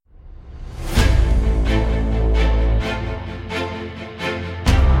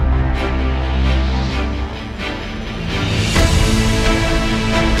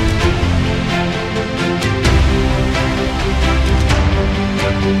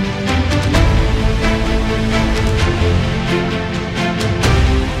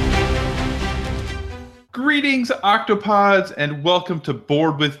Greetings, Octopods, and welcome to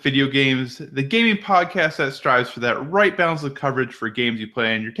Board with Video Games, the gaming podcast that strives for that right balance of coverage for games you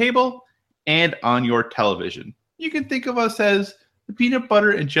play on your table and on your television. You can think of us as the peanut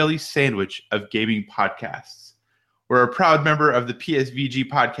butter and jelly sandwich of gaming podcasts. We're a proud member of the PSVG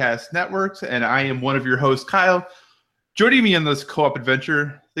Podcast Networks, and I am one of your hosts, Kyle. Joining me in this co-op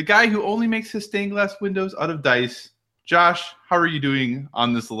adventure, the guy who only makes his stained glass windows out of dice. Josh, how are you doing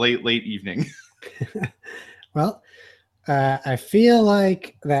on this late evening? Well, I feel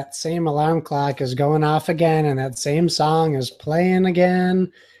like that same alarm clock is going off again and that same song is playing again.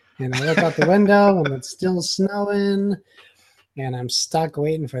 And I look out the window and it's still snowing. And I'm stuck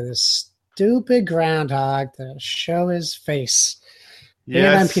waiting for this stupid groundhog to show his face. Yes.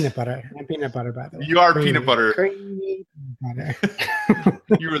 And I'm peanut butter. I'm peanut butter, by the way. You are peanut butter. Creamy butter.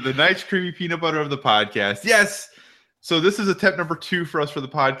 You are the nice, creamy peanut butter of the podcast. Yes. So this is attempt number 2 for us for the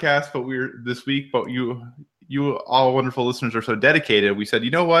podcast, but you all wonderful listeners are so dedicated. We said,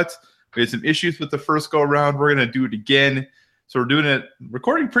 you know what? We had some issues with the first go around. We're going to do it again. So we're doing it,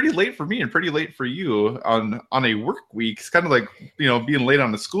 recording pretty late for me and pretty late for you on a work week. It's kind of like, being late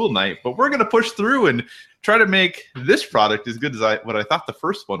on a school night, but we're going to push through and try to make this product as good as what I thought the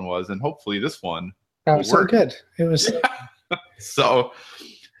first one was. And hopefully this one will so work. Good. It was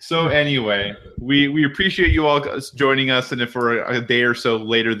So anyway, we appreciate you all joining us, and if we're a day or so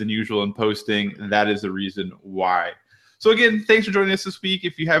later than usual in posting, that is the reason why. So again, thanks for joining us this week.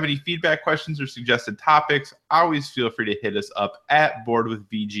 If you have any feedback, questions, or suggested topics, always feel free to hit us up at Board with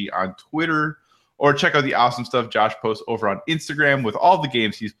VG on Twitter, or check out the awesome stuff Josh posts over on Instagram with all the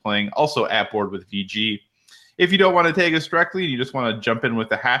games he's playing, also at Board with VG. If you don't want to tag us directly and you just want to jump in with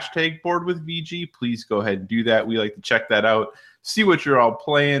the hashtag Board with VG, please go ahead and do that. We like to check that out, see what you're all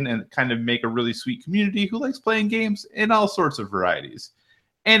playing, and kind of make a really sweet community who likes playing games in all sorts of varieties.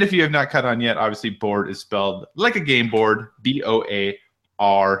 And if you have not caught on yet, obviously board is spelled like a game board, B-O-A-R-D.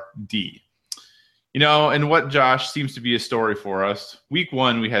 And what Josh seems to be a story for us. Week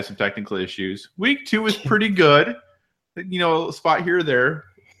 1, we had some technical issues. Week 2 was pretty good. A spot here or there.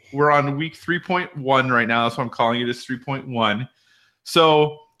 We're on week 3.1 right now. That's why I'm calling it as 3.1.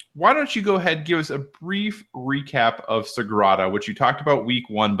 So why don't you go ahead and give us a brief recap of Sagrada, which you talked about week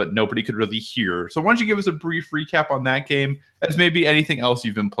 1, but nobody could really hear. So why don't you give us a brief recap on that game, as maybe anything else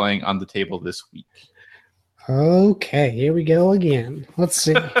you've been playing on the table this week? Okay, here we go again. Let's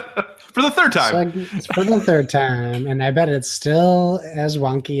see. For the third time. So it's for the third time, and I bet it's still as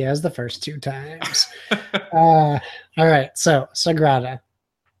wonky as the first 2 times. All right, so Sagrada.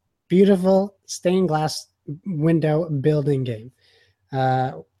 Beautiful stained glass window building game.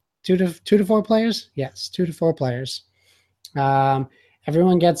 2 to 4 players? Yes, 2 to 4 players.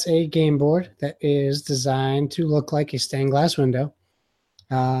 Everyone gets a game board that is designed to look like a stained glass window.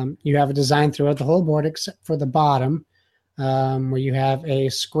 You have a design throughout the whole board except for the bottom, where you have a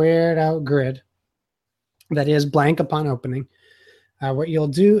squared out grid that is blank upon opening. What you'll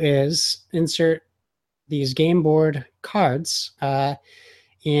do is insert these game board cards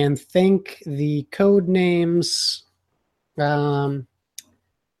and think the code names.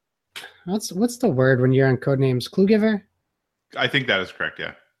 What's the word when you're on code names? Clue giver? I think that is correct,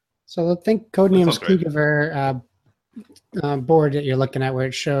 yeah. So think code names clue giver board that you're looking at where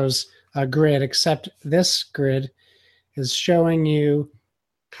it shows a grid, except this grid is showing you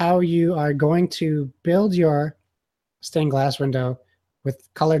how you are going to build your stained glass window with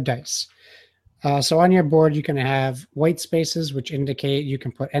colored dice. So on your board, you can have white spaces, which indicate you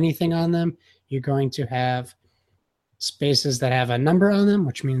can put anything on them. You're going to have spaces that have a number on them,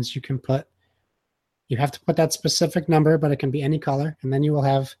 which means you have to put that specific number, but it can be any color. And then you will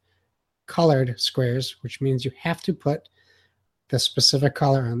have colored squares, which means you have to put the specific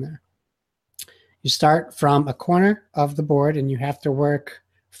color on there. You start from a corner of the board and you have to work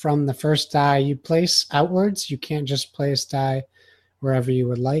from the first die you place outwards. You can't just place die wherever you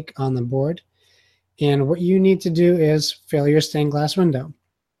would like on the board. And what you need to do is fill your stained glass window.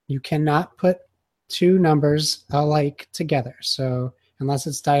 You cannot put 2 numbers alike together, so unless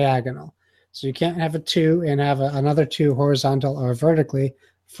it's diagonal. So you can't have a 2 and have another 2 horizontal or vertically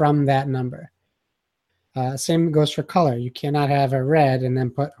from that number. Same goes for color. You cannot have a red and then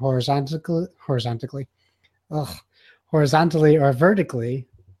put horizontally or vertically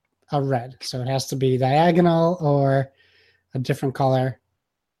a red. So it has to be diagonal or a different color.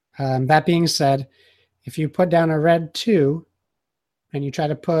 That being said, if you put down a red 2 and you try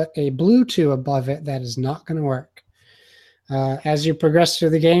to put a blue 2 above it, that is not going to work. As you progress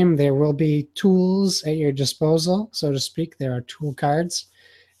through the game, there will be tools at your disposal, so to speak. There are tool cards,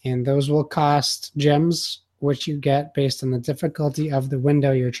 and those will cost gems, which you get based on the difficulty of the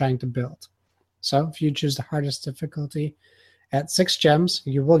window you're trying to build. So if you choose the hardest difficulty at 6 gems,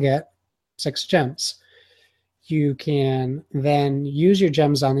 you will get 6 gems. You can then use your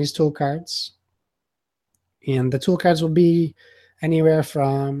gems on these tool cards. And the tool cards will be anywhere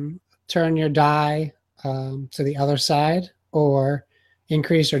from turn your die to the other side, or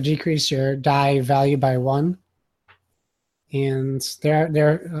increase or decrease your die value by 1. And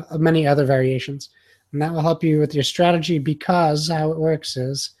there are many other variations. And that will help you with your strategy, because how it works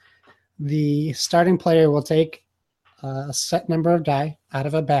is the starting player will take a set number of die out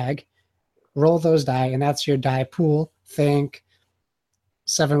of a bag, roll those die, and that's your die pool. Think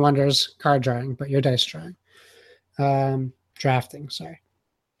Seven Wonders card drawing, but your dice drawing. Drafting, sorry.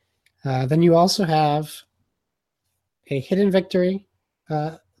 Then you also have a hidden victory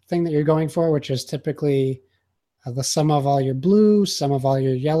thing that you're going for, which is typically the sum of all your blue, sum of all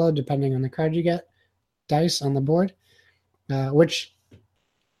your yellow, depending on the card you get, dice on the board, which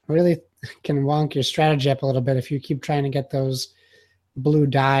really can wonk your strategy up a little bit if you keep trying to get those blue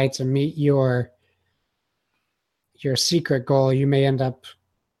die to meet your secret goal. You may end up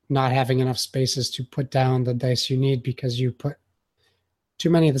not having enough spaces to put down the dice you need because you put too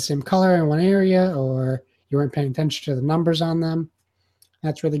many of the same color in one area, or you weren't paying attention to the numbers on them.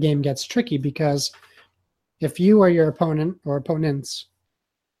 That's where the game gets tricky, because if you or your opponent or opponents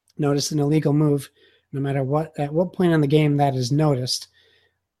notice an illegal move, no matter at what point in the game that is noticed,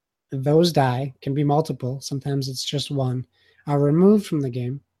 those die, can be multiple, sometimes it's just one, are removed from the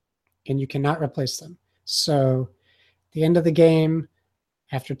game, and you cannot replace them. So at the end of the game,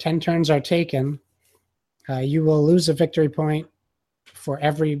 after 10 turns are taken, you will lose a victory point for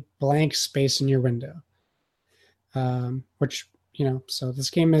every blank space in your window. Which, so this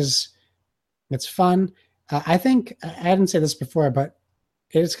game it's fun. I think, I didn't say this before, but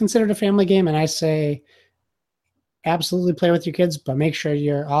it's considered a family game, and I say absolutely play with your kids, but make sure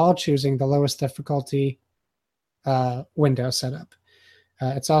you're all choosing the lowest difficulty window setup.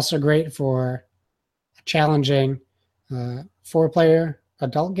 It's also great for a challenging 4-player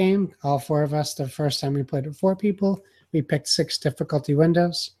adult game. All 4 of us, the first time we played with 4 people, we picked 6 difficulty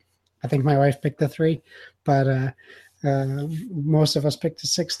windows. I think my wife picked the 3, but most of us picked the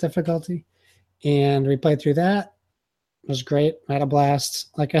 6 difficulty, and we played through that. It was great. I had a blast.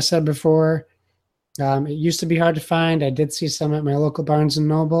 Like I said before, it used to be hard to find. I did see some at my local Barnes &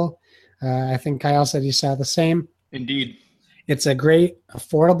 Noble. I think Kyle said he saw the same. Indeed. It's a great,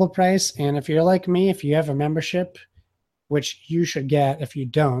 affordable price, and if you're like me, if you have a membership, which you should get if you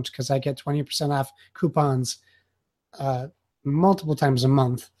don't, because I get 20% off coupons multiple times a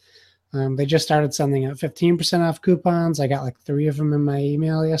month. They just started sending out 15% off coupons. I got like 3 of them in my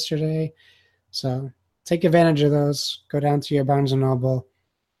email yesterday. So take advantage of those. Go down to your Barnes & Noble,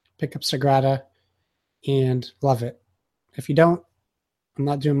 pick up Sagrada, and love it. If you don't, I'm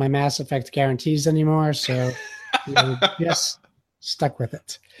not doing my Mass Effect guarantees anymore, so just stuck with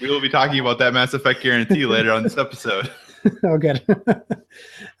it. We will be talking about that Mass Effect guarantee later on this episode. Oh, good.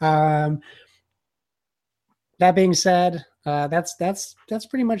 That being said, that's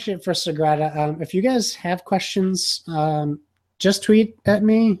pretty much it for Sagrada. If you guys have questions, just tweet at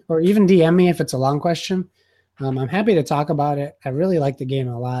me or even DM me if it's a long question. I'm happy to talk about it. I really like the game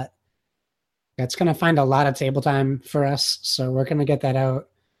a lot. It's going to find a lot of table time for us, so we're going to get that out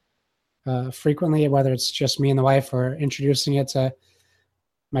frequently, whether it's just me and the wife or introducing it to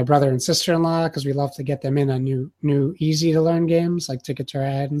my brother and sister-in-law, because we love to get them in on new easy to learn games like Ticket to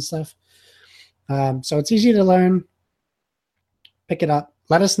Ride and stuff. So it's easy to learn. Pick it up.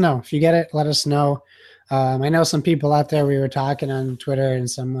 Let us know if you get it. Let us know. I know some people out there. We were talking on Twitter, and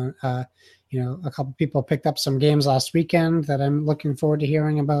someone, a couple people picked up some games last weekend that I'm looking forward to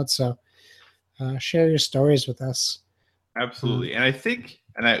hearing about. So share your stories with us. Absolutely, and I think,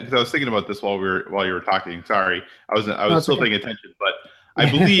 because I was thinking about this while you were talking. Sorry, I was still paying attention, but I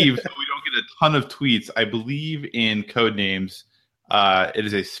believe so we don't get a ton of tweets. I believe in Codenames, it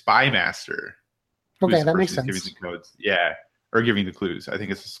is a Spy Master. Okay, that makes sense. Giving the codes, yeah, or giving the clues. I think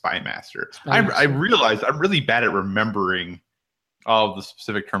it's a Spy Master. I realized I'm really bad at remembering all of the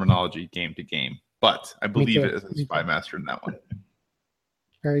specific terminology game to game, but I believe it is a Spy Master in that one.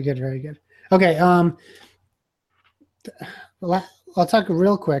 Very good, very good. Okay, I'll talk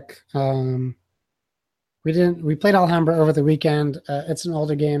real quick. We played Alhambra over the weekend. It's an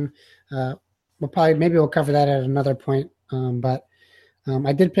older game. We'll cover that at another point. But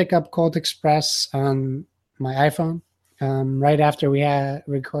I did pick up Colt Express on my iPhone right after we had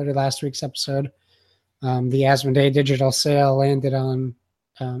recorded last week's episode. The Asmodee digital sale landed on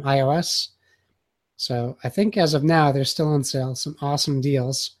iOS. So I think as of now, they're still on sale. Some awesome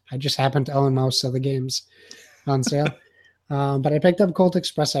deals. I just happen to own most of the games on sale. But I picked up Colt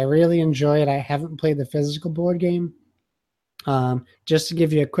Express. I really enjoy it. I haven't played the physical board game. Just to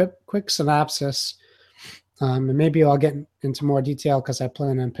give you a quick synopsis, and maybe I'll get into more detail because I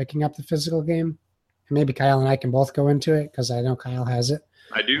plan on picking up the physical game. And maybe Kyle and I can both go into it because I know Kyle has it.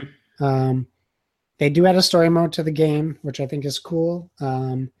 I do. They do add a story mode to the game, which I think is cool.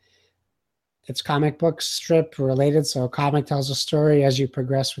 It's comic book strip related, so a comic tells a story as you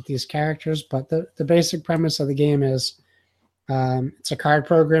progress with these characters. But the basic premise of the game is it's a card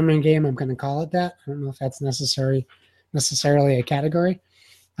programming game. I'm going to call it that. I don't know if that's necessarily a category.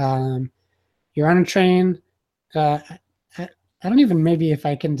 You're on a train. I don't even maybe if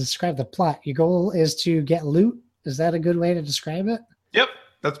I can describe the plot. Your goal is to get loot. Is that a good way to describe it? Yep.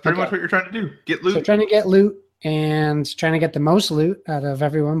 That's pretty much what you're trying to do. Get loot. So trying to get loot and trying to get the most loot out of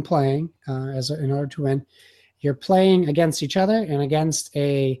everyone playing in order to win. You're playing against each other and against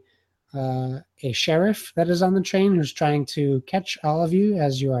a sheriff that is on the train who's trying to catch all of you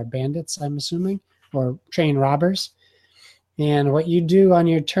as you are bandits, I'm assuming, or train robbers. And what you do on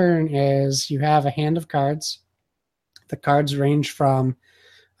your turn is you have a hand of cards. The cards range from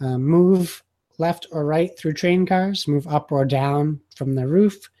move left or right through train cars, move up or down from the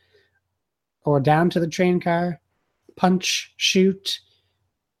roof, or down to the train car, punch, shoot,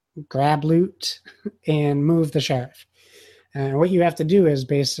 grab loot, and move the sheriff. And what you have to do is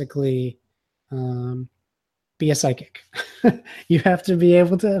basically be a psychic. You have to be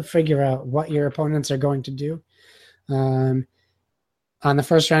able to figure out what your opponents are going to do. On the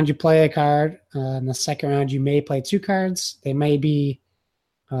first round, you play a card. In the second round, you may play 2 cards. They may be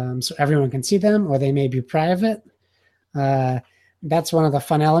so everyone can see them, or they may be private. That's one of the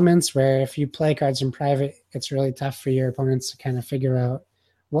fun elements where if you play cards in private, it's really tough for your opponents to kind of figure out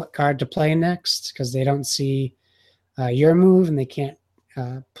what card to play next because they don't see your move and they can't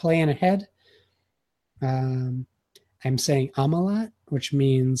plan ahead. I'm saying a lot, which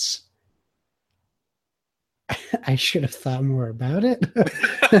means I should have thought more about it.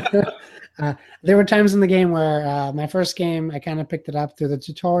 There were times in the game where my first game, I kind of picked it up through the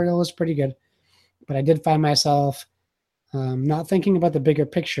tutorial. It was pretty good. But I did find myself not thinking about the bigger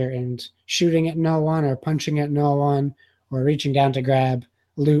picture and shooting at no one or punching at no one or reaching down to grab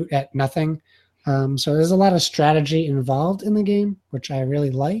loot at nothing. So there's a lot of strategy involved in the game, which I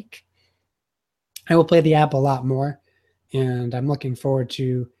really like. I will play the app a lot more, and I'm looking forward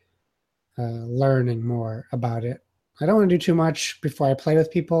to learning more about it. I don't want to do too much before I play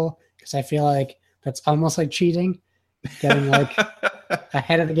with people because I feel like that's almost like cheating, getting like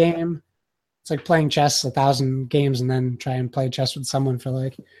ahead of the game. It's like playing chess 1,000 games and then try and play chess with someone for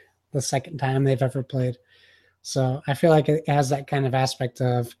like the second time they've ever played. So I feel like it has that kind of aspect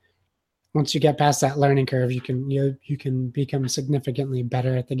of once you get past that learning curve, you can become significantly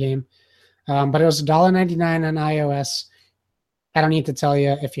better at the game. But it was $1.99 on iOS. I don't need to tell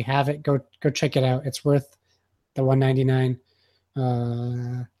you, if you have it, go check it out. It's worth the $1.99.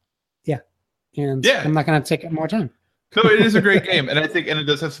 And I'm not going to take more time. So it is a great game, and I think, and it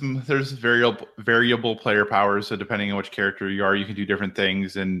does have there's variable player powers. So depending on which character you are, you can do different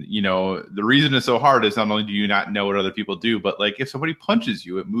things. And the reason it's so hard is not only do you not know what other people do, but like if somebody punches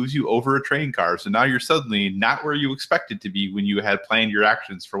you, it moves you over a train car. So now you're suddenly not where you expected to be when you had planned your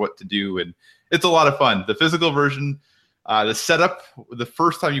actions for what to do, and it's a lot of fun. The physical version, the setup, the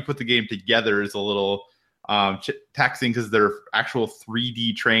first time you put the game together is a little taxing because they're actual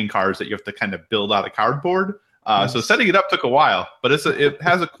 3D train cars that you have to kind of build out of cardboard. So setting it up took a while, but it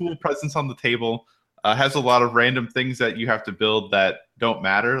has a cool presence on the table. Has a lot of random things that you have to build that don't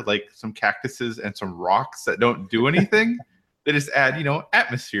matter, like some cactuses and some rocks that don't do anything. They just add,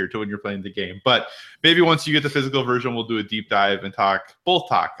 atmosphere to when you're playing the game. But maybe once you get the physical version, we'll do a deep dive and talk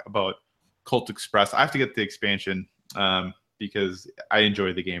about Colt Express. I have to get the expansion because I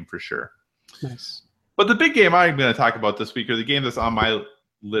enjoy the game for sure. Nice. But the big game I'm going to talk about this week, or the game that's on my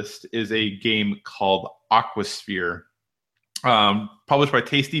list, is a game called Aquasphere, published by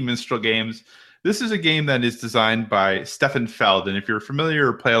Tasty Minstrel Games. This is a game that is designed by Stefan Feld, and if you're familiar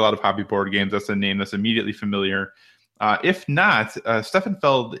or play a lot of hobby board games, that's a name that's immediately familiar. If not, Stefan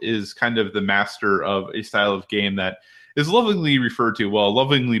Feld is kind of the master of a style of game that is lovingly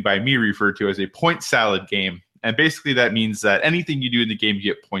by me referred to as a point salad game. And basically that means that anything you do in the game, you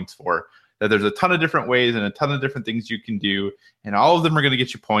get points for. That there's a ton of different ways and a ton of different things you can do, and all of them are going to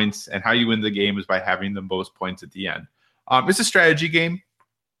get you points, and how you win the game is by having the most points at the end. It's a strategy game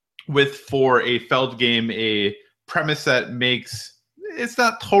with, for a Feld game, a premise that it's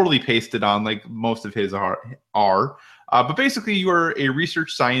not totally pasted on like most of his are. But basically you're a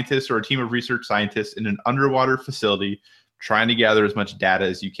research scientist or a team of research scientists in an underwater facility trying to gather as much data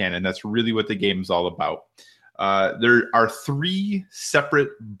as you can, and that's really what the game is all about. There are 3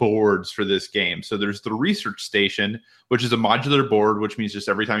 separate boards for this game. So there's the research station, which is a modular board, which means just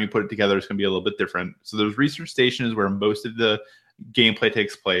every time you put it together, it's going to be a little bit different. So there's research station is where most of the gameplay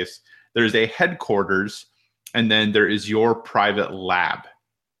takes place. There's a headquarters, and then there is your private lab.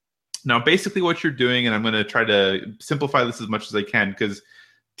 Now, basically what you're doing, and I'm going to try to simplify this as much as I can because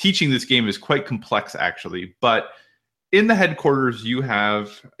teaching this game is quite complex, actually. But in the headquarters, you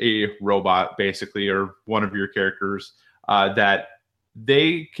have a robot, basically, or one of your characters that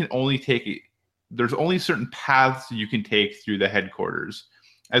they can only take. There's only certain paths you can take through the headquarters.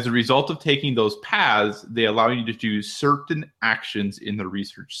 As a result of taking those paths, they allow you to do certain actions in the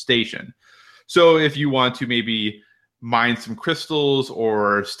research station. So if you want to maybe mine some crystals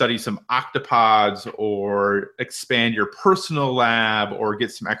or study some octopods or expand your personal lab or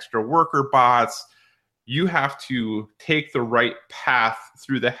get some extra worker bots, you have to take the right path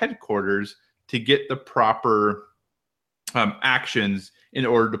through the headquarters to get the proper actions in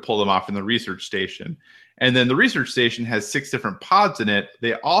order to pull them off in the research station. And then the research station has 6 different pods in it.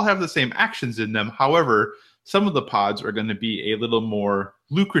 They all have the same actions in them. However, some of the pods are going to be a little more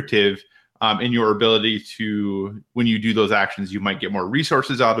lucrative in your ability to, when you do those actions, you might get more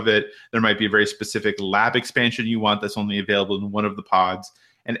resources out of it. There might be a very specific lab expansion you want that's only available in one of the pods.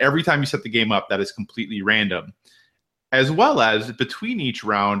 And every time you set the game up, that is completely random. As well as between each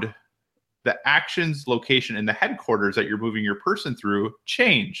round, the actions location and the headquarters that you're moving your person through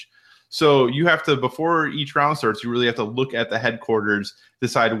change. So you have to, before each round starts, you really have to look at the headquarters,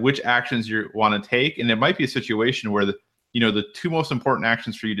 decide which actions you want to take. And it might be a situation where the 2 most important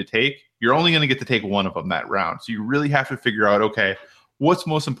actions for you to take, you're only going to get to take one of them that round. So you really have to figure out, okay, what's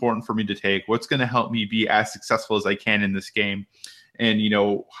most important for me to take? What's going to help me be as successful as I can in this game? And,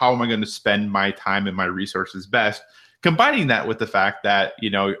 how am I going to spend my time and my resources best? Combining that with the fact that,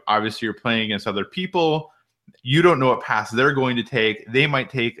 obviously you're playing against other people. You don't know what path they're going to take. They might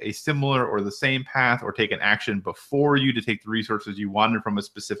take a similar or the same path or take an action before you to take the resources you wanted from a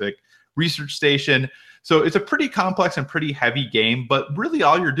specific research station. So it's a pretty complex and pretty heavy game, but really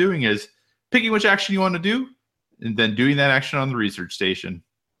all you're doing is picking which action you want to do and then doing that action on the research station.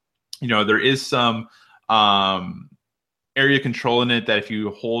 There is some area control in it that if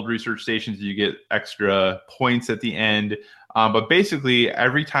you hold research stations, you get extra points at the end. But basically,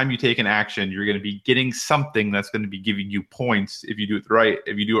 every time you take an action, you're going to be getting something that's going to be giving you points if you do it right,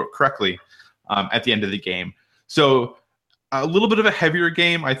 if you do it correctly at the end of the game. So a little bit of a heavier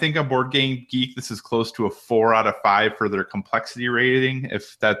game. I think on Board Game Geek, this is close to a 4 out of 5 for their complexity rating.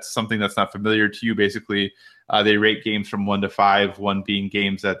 If that's something that's not familiar to you, basically, they rate games from 1 to 5, 1 being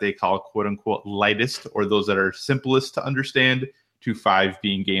games that they call quote unquote lightest or those that are simplest to understand, to 5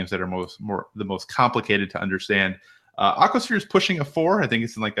 being games that are the most complicated to understand. Aquasphere is pushing a 4. I think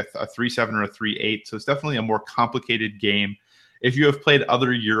it's in like a 3.7 or a 3.8. So it's definitely a more complicated game. If you have played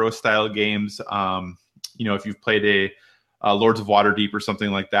other Euro style games, if you've played a Lords of Waterdeep or something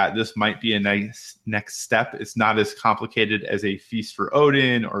like that, this might be a nice next step. It's not as complicated as a Feast for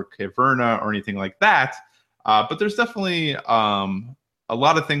Odin or Caverna or anything like that. But there's definitely a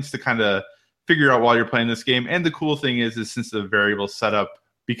lot of things to kind of figure out while you're playing this game. And the cool thing is since the variable setup,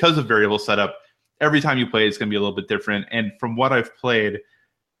 because of variable setup, every time you play, it's going to be a little bit different. And from what I've played,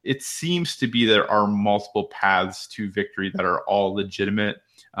 it seems to be there are multiple paths to victory that are all legitimate.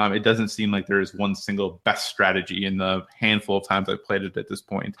 It doesn't seem like there is one single best strategy in the handful of times I've played it at this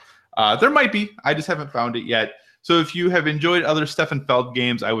point. There might be. I just haven't found it yet. So if you have enjoyed other Stefan Feld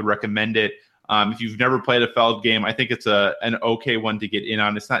games, I would recommend it. If you've never played a Feld game, I think it's an okay one to get in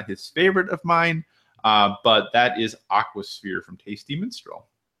on. It's not his favorite of mine, but that is Aquasphere from Tasty Minstrel.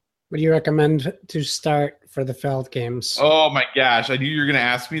 What do you recommend to start for the Feld games? Oh my gosh, I knew you were going to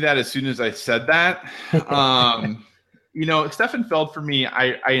ask me that as soon as I said that. Stefan Feld, for me,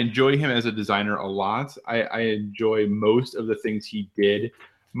 I enjoy him as a designer a lot. I enjoy most of the things he did.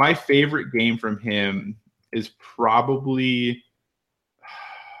 My favorite game from him is probably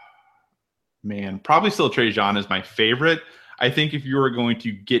still Trajan is my favorite. I think if you were going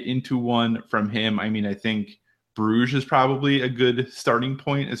to get into one from him, I think Bruges is probably a good starting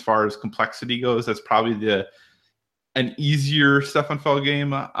point as far as complexity goes. That's probably an easier Stefan Feld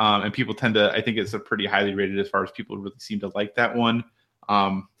game, and people tend to. I think it's a pretty highly rated as far as people really seem to like that one.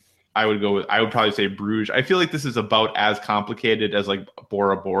 I would probably say Bruges. I feel like this is about as complicated as like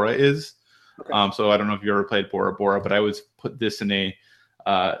Bora Bora is. Okay. So I don't know if you ever played Bora Bora, but I would put this in a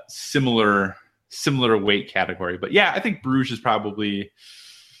similar weight category. But yeah, I think Bruges is probably,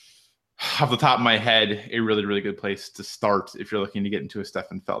 off the top of my head, a really, really good place to start if you're looking to get into a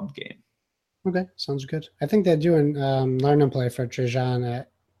Stefan Feld game. Okay, sounds good. I think they're doing Learn and Play for Trajan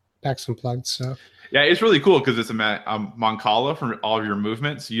at PAX Unplugged. So yeah, it's really cool because it's a Mancala for all of your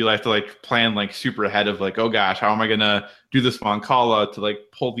movements. So you have to like plan like super ahead of like, oh gosh, how am I gonna do this Mancala to like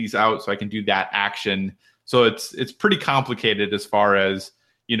pull these out so I can do that action. So it's pretty complicated as far as,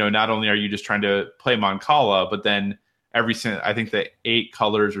 you know, not only are you just trying to play Mancala, but then I think the 8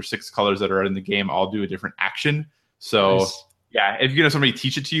 colors or 6 colors that are in the game all do a different action. So nice. Yeah, if you can have somebody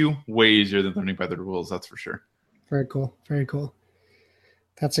teach it to you, way easier than learning by the rules, that's for sure. Very cool. Very cool.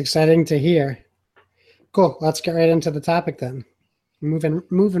 That's exciting to hear. Cool. Let's get right into the topic then.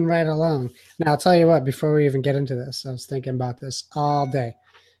 Moving right along. Now, I'll tell you what, before we even get into this, I was thinking about this all day.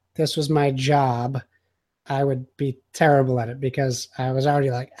 This was my job. I would be terrible at it because I was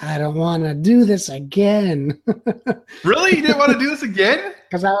already like, I don't want to do this again. Really? You didn't want to do this again?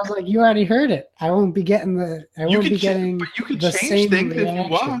 Because I was like, you already heard it. I won't be getting the same things if you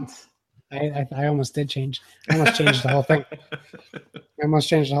want. I almost did change. I almost changed the whole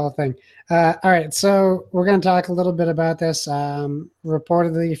thing. All right, so we're going to talk a little bit about this.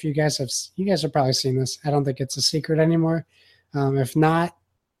 Reportedly, if you guys have probably seen this. I don't think it's a secret anymore. If not,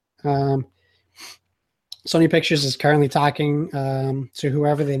 Sony Pictures is currently talking to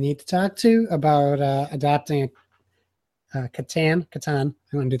whoever they need to talk to about adapting Catan. I'm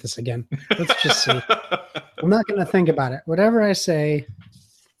going to do this again. Let's just see. I'm not going to think about it. Whatever I say,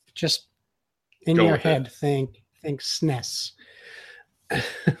 just in your head, think SNES.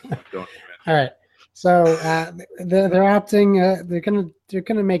 All right. So they're opting. They're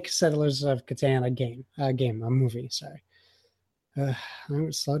gonna make Settlers of Catan a movie. Sorry.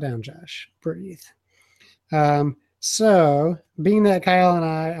 Slow down, Josh. Breathe. So being that Kyle and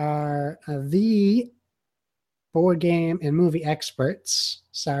I are the board game and movie experts.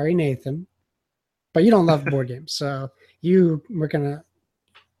 Sorry, Nathan, but you don't love board games, so we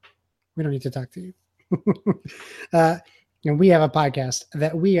don't need to talk to you. And we have a podcast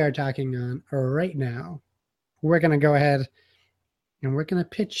that we are talking on right now. We're going to go ahead and we're going to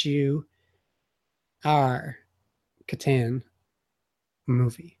pitch you our Catan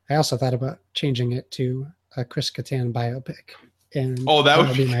movie. I also thought about changing it to a Chris Catan biopic. And that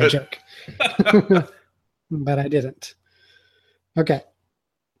would be my joke. But I didn't. Okay.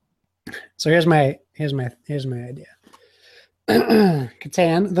 So here's my idea.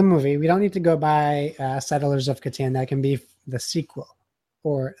 Catan, the movie. We don't need to go by Settlers of Catan. That can be the sequel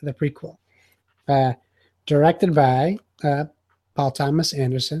or the prequel. Directed by Paul Thomas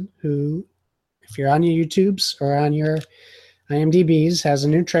Anderson, who, if you're on your YouTubes or on your IMDb's, has a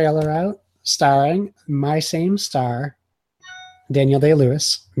new trailer out starring my same star, Daniel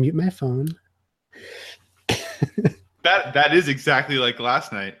Day-Lewis. Mute my phone. That is exactly like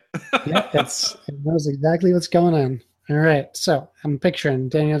last night. Yeah, it knows exactly what's going on. All right, so I'm picturing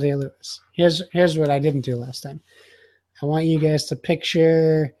Daniel Day-Lewis. Here's what I didn't do last time. I want you guys to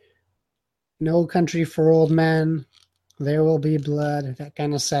picture No Country for Old Men, There Will Be Blood, that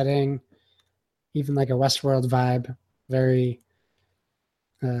kind of setting, even like a Westworld vibe, very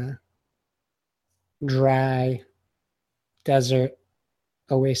dry, desert,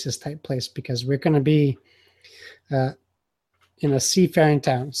 oasis type place, because we're going to be in a seafaring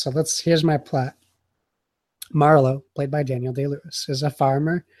town. So here's my plot. Marlowe, played by Daniel Day-Lewis, is a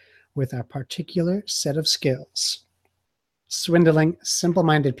farmer with a particular set of skills, swindling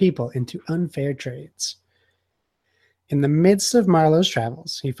simple-minded people into unfair trades. In the midst of Marlowe's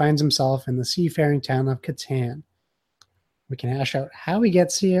travels, he finds himself in the seafaring town of Catan. We can hash out how he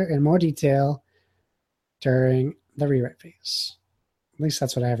gets here in more detail during the rewrite phase. At least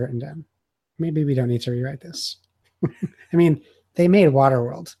that's what I have written down. Maybe we don't need to rewrite this. I mean, they made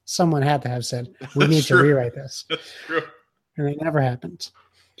Waterworld. Someone had to have said, we need to rewrite this. That's true. And it never happened.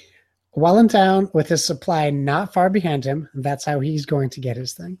 While in town, with his supply not far behind him, that's how he's going to get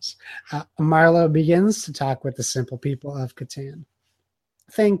his things. Marlowe begins to talk with the simple people of Catan.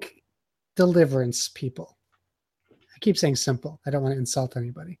 Think Deliverance people. I keep saying simple. I don't want to insult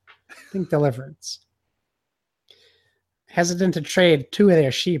anybody. Think Deliverance. Hesitant to trade 2 of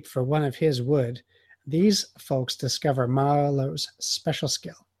their sheep for 1 of his wood, these folks discover Marlowe's special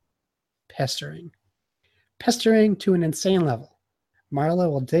skill, pestering. Pestering to an insane level. Marlowe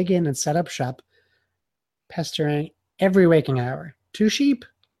will dig in and set up shop, pestering every waking hour. 2 sheep?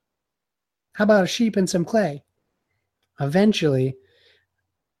 How about a sheep and some clay? Eventually,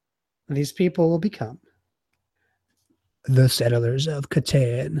 these people will become the Settlers of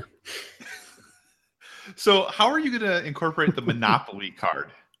Catan. So how are you going to incorporate the Monopoly card?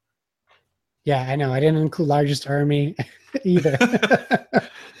 Yeah, I know. I didn't include largest army either.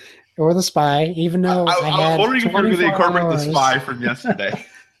 Or the spy, even though I was wondering if you were going to incorporate the spy from yesterday. I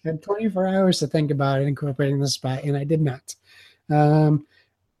had 24 hours to think about incorporating the spy, and I did not.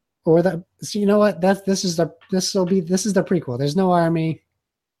 or so you know what? This is the prequel. There's no army.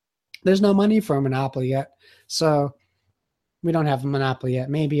 There's no money for a monopoly yet, so we don't have a monopoly yet.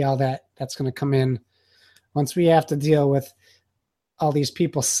 Maybe all that's going to come in once we have to deal with all these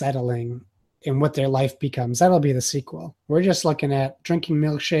people settling and what their life becomes. That'll be the sequel. We're just looking at drinking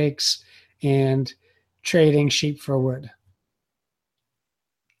milkshakes and trading sheep for wood.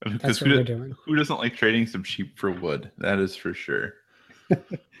 That's what we're doing. Who doesn't like trading some sheep for wood? That is for sure.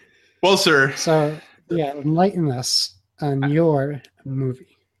 Well, sir. So yeah, enlighten us on your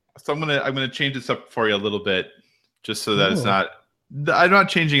movie. So I'm gonna change this up for you a little bit, just so that it's not. I'm not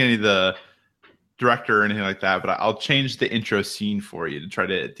changing any of the director or anything like that, but I'll change the intro scene for you to try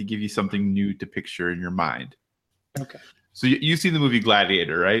to give you something new to picture in your mind. Okay. So you've seen the movie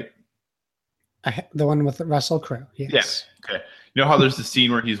Gladiator, right? The one with Russell Crowe. Yes. Yeah. Okay. You know how there's the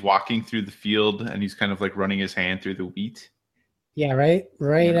scene where he's walking through the field and he's kind of like running his hand through the wheat? Yeah, right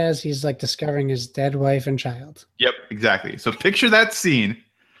as he's like discovering his dead wife and child. Yep, exactly. So picture that scene,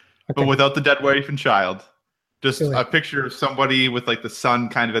 but without the dead wife and child. Just a picture of somebody with like the sun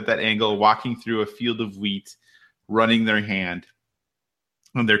kind of at that angle walking through a field of wheat, running their hand.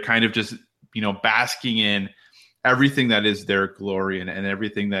 And they're kind of just, basking in everything that is their glory and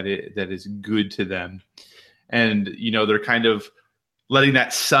everything that is good to them. And, they're kind of letting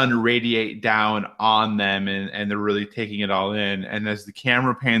that sun radiate down on them and they're really taking it all in. And as the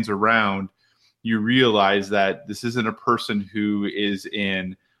camera pans around, you realize that this isn't a person who is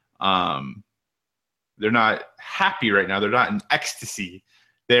in, they're not happy right now. They're not in ecstasy.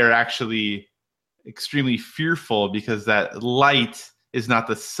 They're actually extremely fearful because that light is not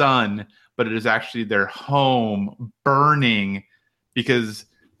the sun, but it is actually their home burning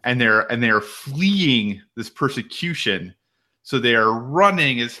and they're fleeing this persecution. So they are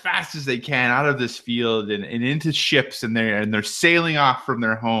running as fast as they can out of this field and into ships, and they're sailing off from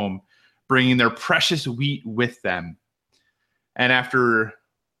their home, bringing their precious wheat with them. And after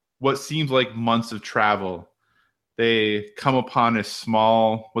what seems like months of travel, they come upon a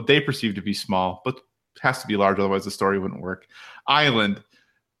small, what they perceive to be small, but has to be large, otherwise the story wouldn't work, island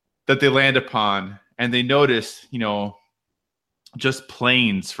that they land upon. And they notice, just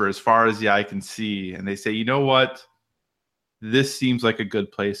plains for as far as the eye can see. And they say, you know what? This seems like a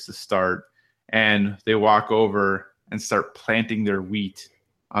good place to start. And they walk over and start planting their wheat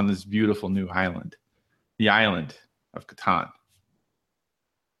on this beautiful new island, the island of Catan.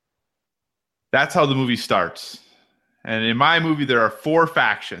 That's how the movie starts. And in my movie, there are 4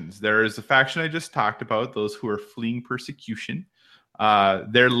 factions. There is the faction I just talked about, those who are fleeing persecution.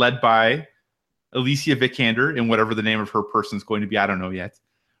 They're led by Alicia Vikander, in whatever the name of her person is going to be. I don't know yet.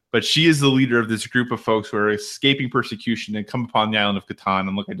 But she is the leader of this group of folks who are escaping persecution and come upon the island of Catan.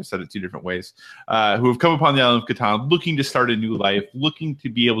 And look, I just said it 2 different ways. Who have come upon the island of Catan looking to start a new life, looking to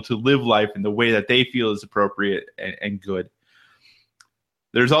be able to live life in the way that they feel is appropriate and good.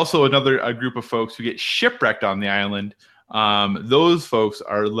 There's also a group of folks who get shipwrecked on the island. Those folks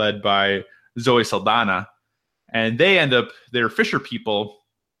are led by Zoe Saldana. And they're fisher people.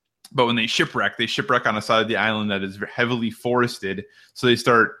 But when they shipwreck on a side of the island that is heavily forested. So they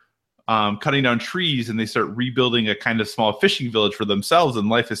start cutting down trees and they start rebuilding a kind of small fishing village for themselves. And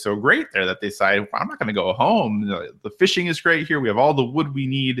life is so great there that they decide, well, I'm not going to go home. The fishing is great here. We have all the wood we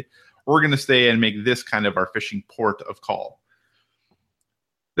need. We're going to stay and make this kind of our fishing port of call.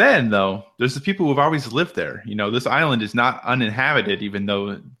 Then, though, there's the people who have always lived there. This island is not uninhabited, even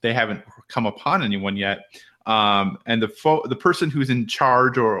though they haven't come upon anyone yet. And the person who's in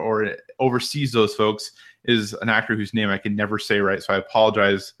charge or oversees those folks is an actor whose name I can never say right, so I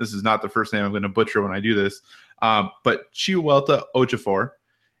apologize. This is not the first name I'm going to butcher when I do this. But Chiwetel Ejiofor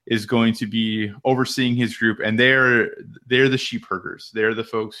is going to be overseeing his group, and they're the sheep herders. They're the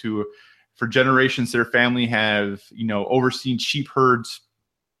folks who, for generations, their family have overseen sheep herds,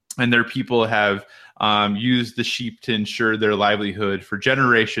 and their people have used the sheep to ensure their livelihood for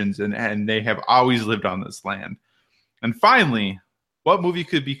generations, and they have always lived on this land. And finally, what movie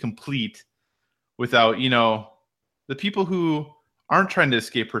could be complete without, the people who aren't trying to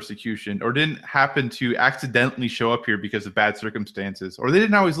escape persecution or didn't happen to accidentally show up here because of bad circumstances, or they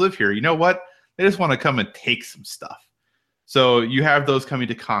didn't always live here. You know what? They just want to come and take some stuff. So you have those coming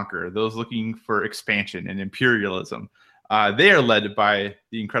to conquer, those looking for expansion and imperialism. They are led by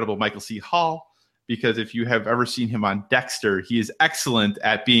the incredible Michael C. Hall, because if you have ever seen him on Dexter, he is excellent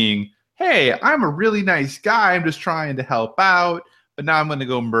at being, hey, I'm a really nice guy. I'm just trying to help out, but now I'm going to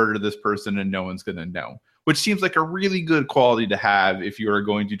go murder this person and no one's going to know, which seems like a really good quality to have if you are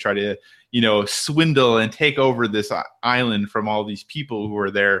going to try to, swindle and take over this island from all these people who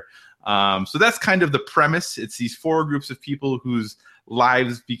are there So that's kind of the premise. It's these 4 groups of people whose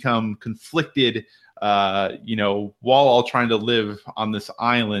lives become conflicted, while all trying to live on this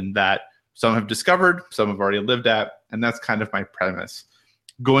island that some have discovered, some have already lived at, and that's kind of my premise.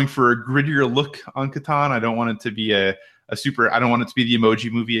 Going for a grittier look on Catan. I don't want it to be I don't want it to be the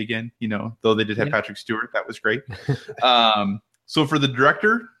Emoji Movie again, though they did have Patrick Stewart. That was great. So for the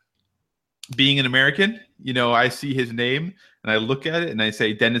director, being an American, I see his name and I look at it and I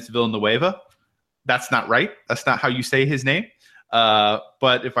say Dennis Villanueva. That's not right. That's not how you say his name.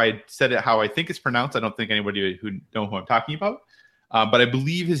 But if I said it how I think it's pronounced, I don't think anybody who know who I'm talking about. But I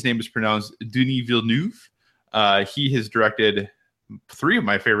believe his name is pronounced Denis Villeneuve. He has directed 3 of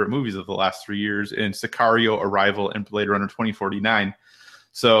my favorite movies of the last 3 years in Sicario, Arrival, and Blade Runner 2049.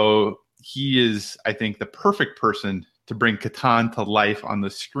 So he is, I think, the perfect person to bring Catan to life on the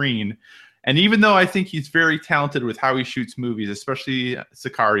screen. And even though I think he's very talented with how he shoots movies, especially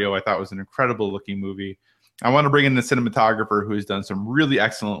Sicario, I thought was an incredible looking movie, I want to bring in the cinematographer who has done some really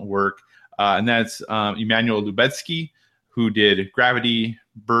excellent work. And that's Emmanuel Lubezki, who did Gravity,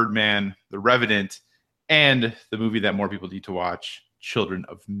 Birdman, The Revenant, and the movie that more people need to watch, Children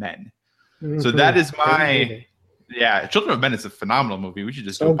of Men. Mm-hmm. So that is my... Yeah, Children of Men is a phenomenal movie. We should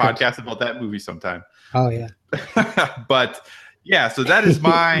just do a podcast about that movie sometime. Oh, yeah. But, yeah, so that is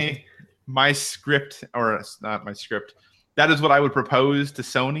my script, or it's not my script. That is what I would propose to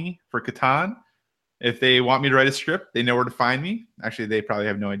Sony for Catan. If they want me to write a script, they know where to find me. Actually, they probably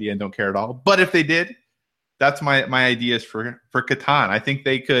have no idea and don't care at all. But if they did, that's my ideas for Catan. I think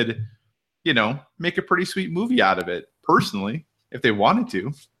they could, make a pretty sweet movie out of it, personally, if they wanted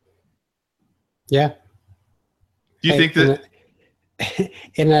to. Yeah. Do you think that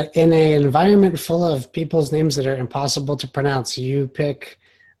in an environment full of people's names that are impossible to pronounce, you pick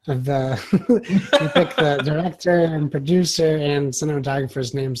the director and producer and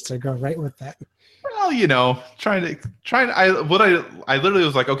cinematographer's names to go right with that? Well, I literally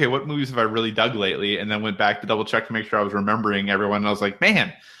was like, okay, what movies have I really dug lately? And then went back to double check to make sure I was remembering everyone. And I was like,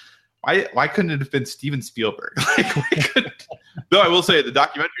 man, why couldn't it have been Steven Spielberg? Though I will say the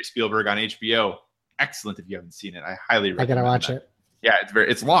documentary Spielberg on HBO, excellent. If you haven't seen it, I highly recommend. I gotta watch it. Yeah,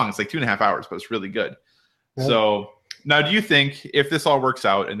 it's long. It's like 2.5 hours, but it's really good. Yep. So now, do you think if this all works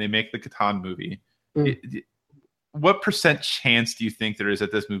out and they make the Catan movie, what % chance do you think there is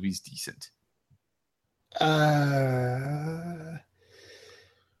that this movie's decent? I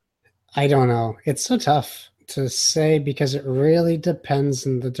don't know. It's so tough to say because it really depends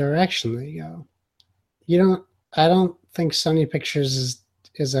on the direction they go. I don't think Sony Pictures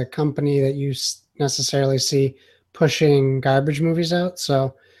is a company that you necessarily see pushing garbage movies out.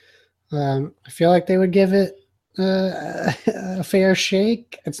 So I feel like they would give it a fair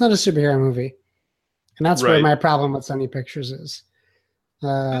shake. It's not a superhero movie, and that's where my problem with Sony Pictures is.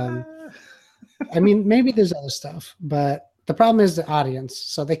 I mean, maybe there's other stuff, but the problem is the audience.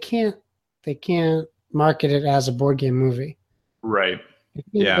 So they can't market it as a board game movie. Right.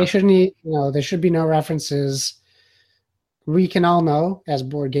 Yeah. They shouldn't. There should be no references. We can all know as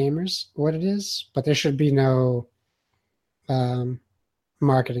board gamers what it is, but there should be no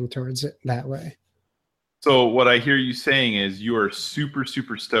marketing towards it that way. So what I hear you saying is you are super,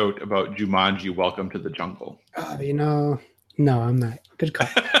 super stoked about Jumanji: Welcome to the Jungle. No, I'm not. Good call.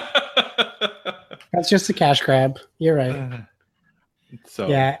 That's just a cash grab. You're right.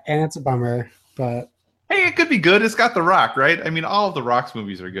 Yeah, and it's a bummer, but hey, it could be good. It's got The Rock, right? I mean, all of The Rock's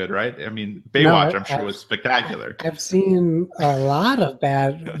movies are good, right? I mean, Baywatch, I'm sure, was spectacular. I've seen a lot of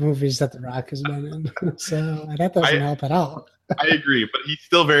bad movies that The Rock has been in, so that doesn't help at all. I agree, but he's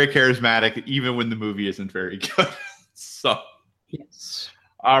still very charismatic, even when the movie isn't very good. So, yes.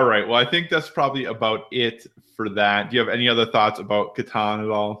 All right. Well, I think that's probably about it for that. Do you have any other thoughts about Catan at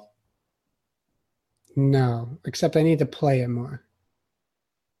all? No, except I need to play it more.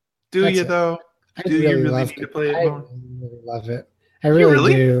 Do you, though? Do you really need to play it more? I really love it. I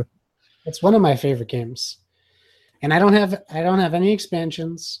really do. It's one of my favorite games. And I don't have any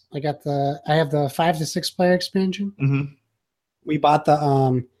expansions. I have the 5 to 6 player expansion. Mm-hmm. We bought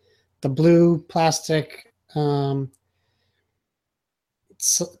the blue plastic divider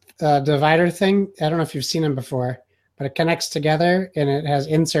thing. I don't know if you've seen them before, but it connects together and it has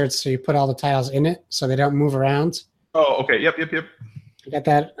inserts, so you put all the tiles in it so they don't move around. Oh, okay. Yep. I got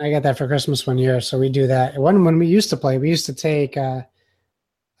that for Christmas one year, so we do that. When we used to play, we used to take the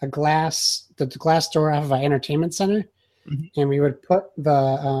glass door off of our entertainment center, and we would put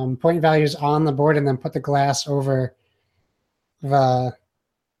the point values on the board and then put the glass over not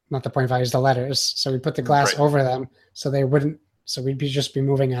the point values, the letters. So we put the glass over them so they wouldn't. So we'd just be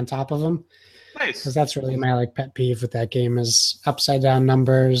moving on top of them. Nice. Because that's really my like pet peeve with that game is upside down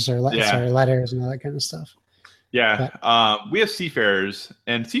numbers or letters and all that kind of stuff. Yeah, we have Seafarers,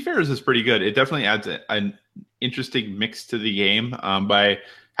 and Seafarers is pretty good. It definitely adds an interesting mix to the game by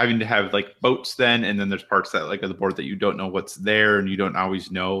having to have like boats then, and then there's parts that like of the board that you don't know what's there, and you don't always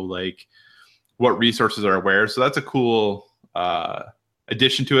know like what resources are where. So that's a cool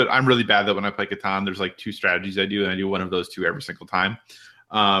addition to it. I'm really bad that when I play Catan, there's like 2 strategies I do, and I do one of those 2 every single time.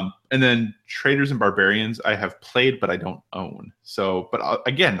 And then Traders and Barbarians I have played, but I don't own. So, but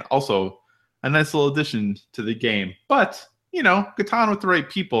again, also a nice little addition to the game. But, you know, Catan with the right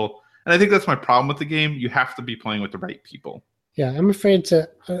people. And I think that's my problem with the game. You have to be playing with the right people. Yeah, I'm afraid to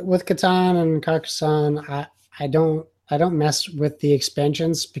with Catan and Carcassonne, I don't mess with the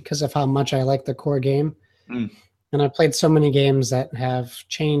expansions because of how much I like the core game. And I played so many games that have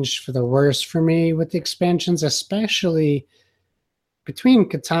changed for the worse for me with the expansions, especially between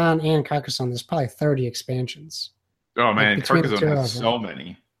Catan and Carcassonne. There's probably 30 expansions. Oh man, like Carcassonne has so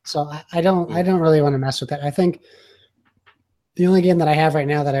many. So I don't really want to mess with that. I think the only game that I have right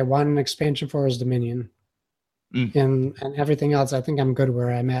now that I want an expansion for is Dominion. And everything else, I think I'm good where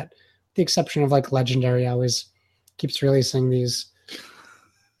I'm at. The exception of like Legendary always keeps releasing these.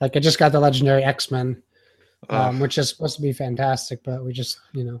 Like I just got the Legendary X-Men, which is supposed to be fantastic, but we just,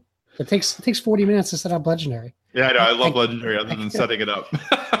 you know, it takes 40 minutes to set up Legendary. Yeah, I know. I love Legendary other than setting it up.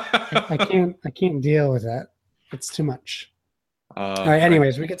 I can't deal with that. It's too much. All right.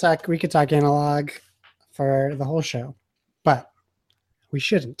 Anyways, we could talk analog for the whole show, but we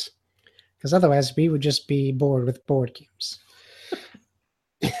shouldn't, because otherwise we would just be bored with board games,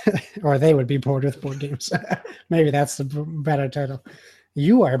 or they would be bored with board games. Maybe that's the better title.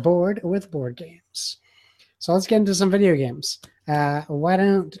 You are bored with board games. So let's get into some video games. I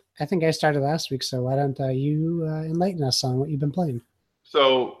think I started last week, so why don't you enlighten us on what you've been playing?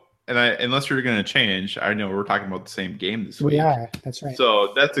 So, unless you're going to change, I know we're talking about the same game this week. We are, that's right.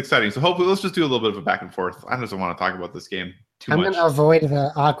 So that's exciting. So hopefully let's just do a little bit of a back and forth. I just want to talk about this game too much. I'm going to avoid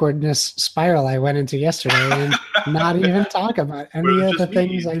the awkwardness spiral I went into yesterday and not even talk about any of the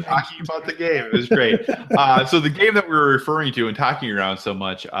things I talking about the game. It was great. So the game that we were referring to and talking around so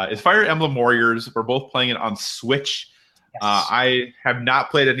much is Fire Emblem Warriors. We're both playing it on Switch. Yes. I have not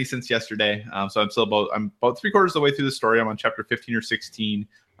played any since yesterday, so I'm about 3/4 of the way through the story. I'm on chapter 15 or 16.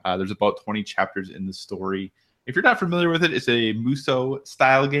 There's about 20 chapters in the story. If you're not familiar with it, it's a Musou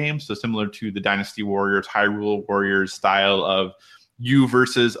style game, so similar to the Dynasty Warriors, Hyrule Warriors style of you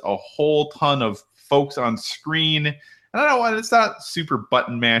versus a whole ton of folks on screen. And I don't know, it's not super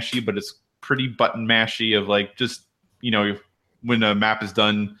button mashy, but it's pretty button mashy of like just, you know, when a map is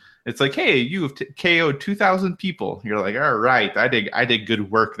done, it's like, hey, you have KO'd 2,000 people. You're like, all right, I did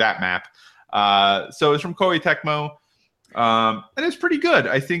good work that map. So it's from Koei Tecmo. And it's pretty good.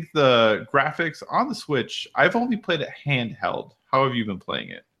 I think the graphics on the Switch, I've only played it handheld. How have you been playing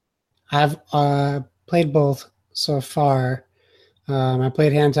it? I've played both so far. I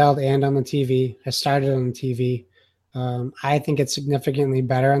played handheld and on the TV. I started on the TV. I think it's significantly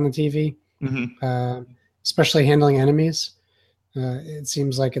better on the TV, especially handling enemies. It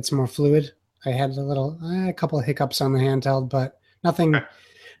seems like it's more fluid. I had a couple of hiccups on the handheld, but nothing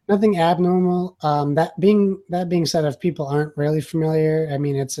abnormal. That being said, if people aren't really familiar, I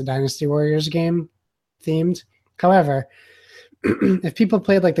mean, it's a Dynasty Warriors game themed. However, if people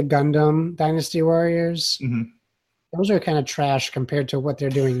played like the Gundam Dynasty Warriors, those are kind of trash compared to what they're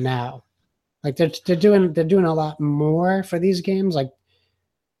doing now. Like they're doing a lot more for these games. Like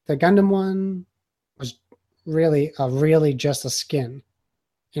the Gundam one was really just a skin,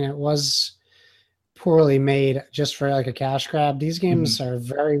 and it was poorly made just for like a cash grab. These games are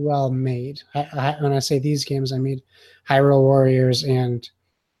very well made. When I say these games, I mean Hyrule Warriors and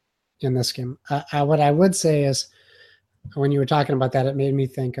in this game. What I would say is, when you were talking about that, it made me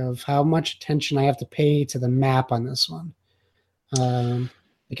think of how much attention I have to pay to the map on this one.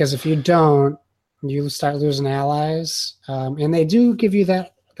 Because if you don't, you start losing allies. And they do give you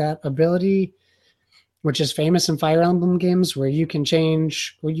that ability, which is famous in Fire Emblem games, where you can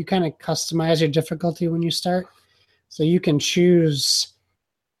change, where you kind of customize your difficulty when you start. So you can choose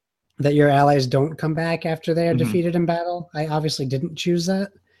that your allies don't come back after they are defeated in battle. I obviously didn't choose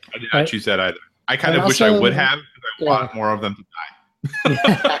that. I did not choose that either. I kind of wish I would have, because I want more of them to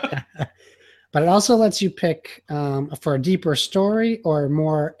die. But it also lets you pick for a deeper story or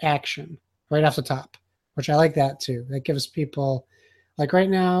more action right off the top, which I like that too. That gives people, like right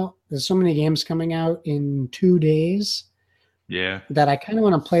now, there's so many games coming out in 2 days. Yeah. That I kind of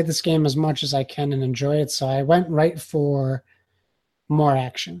want to play this game as much as I can and enjoy it. So I went right for more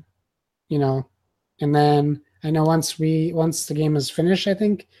action, you know. And then I know once the game is finished, I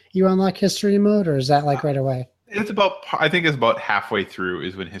think you unlock history mode, or is that like right away? I think it's about halfway through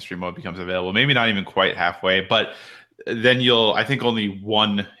is when history mode becomes available. Maybe not even quite halfway, but then I think only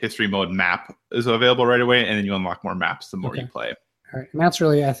one history mode map is available right away, and then you unlock more maps the more you play. All right. And that's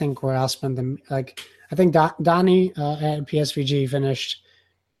really, I think, where I'll spend them. Like, I think Donnie at PSVG finished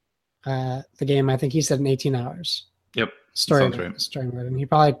the game. I think he said in 18 hours. Yep. Story mode, and he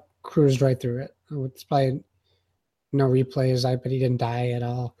probably cruised right through it. It's probably no replays. I bet he didn't die at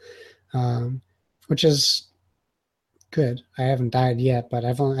all, which is good. I haven't died yet, but I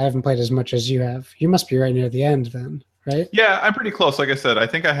haven't played as much as you have. You must be right near the end then, right? Yeah, I'm pretty close. Like I said, I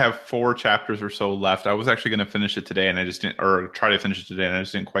think I have 4 chapters or so left. I was actually going to finish it today, and I just didn't, or try to finish it today, and I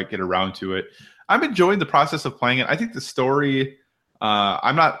just didn't quite get around to it. I'm enjoying the process of playing it. I think the story.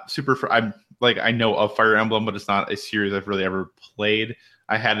 I'm not super. I know of Fire Emblem, but it's not a series I've really ever played.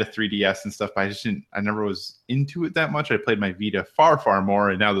 I had a 3DS and stuff, but I never was into it that much. I played my Vita far, far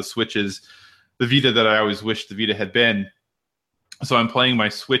more, and now the Switch is the Vita that I always wished the Vita had been. So I'm playing my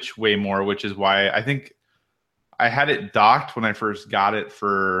Switch way more, which is why I think I had it docked when I first got it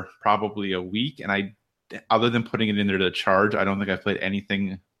for probably a week. And other than putting it in there to charge, I don't think I've played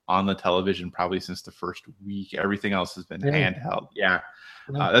anything on the television probably since the first week. Everything else has been handheld. Yeah.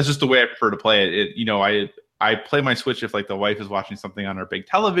 That's just the way I prefer to play it. I play my Switch if like the wife is watching something on our big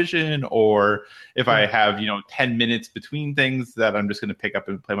television, or if I have, 10 minutes between things that I'm just going to pick up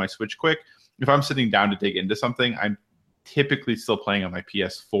and play my Switch quick. If I'm sitting down to dig into something, I'm typically still playing on my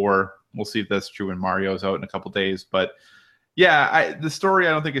PS4. We'll see if that's true when Mario's out in a couple days. But yeah, the story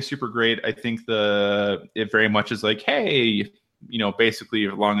I don't think is super great. I think it very much is like, hey, basically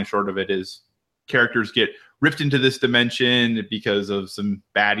long and short of it is characters get ripped into this dimension because of some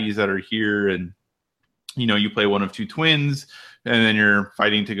baddies that are here, and you play one of 2 twins, and then you're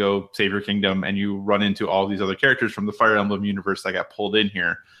fighting to go save your kingdom, and you run into all these other characters from the Fire Emblem universe that got pulled in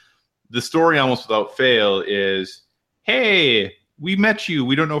here. The story, almost without fail, is, hey, we met you.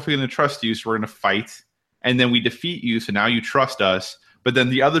 We don't know if we're going to trust you, so we're going to fight. And then we defeat you, so now you trust us. But then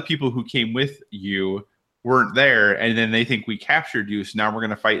the other people who came with you weren't there, and then they think we captured you, so now we're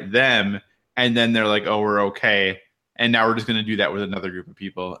going to fight them. And then they're like, oh, we're okay. And now we're just going to do that with another group of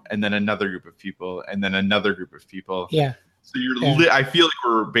people, and then another group of people, and then another group of people. Yeah. So I feel like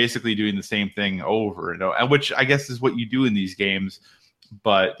we're basically doing the same thing over, and which I guess is what you do in these games.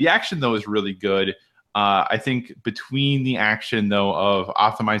 But the action, though, is really good. I think between the action, though, of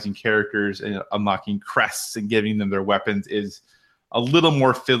optimizing characters and unlocking crests and giving them their weapons is a little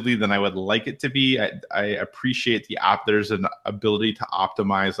more fiddly than I would like it to be. I appreciate there's an ability to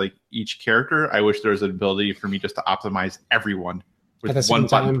optimize like each character. I wish there was an ability for me just to optimize everyone with one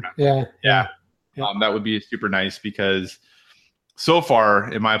button. Yeah. That would be super nice, because so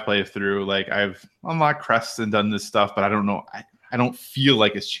far in my playthrough, like I've unlocked crests and done this stuff, but I don't know. I don't feel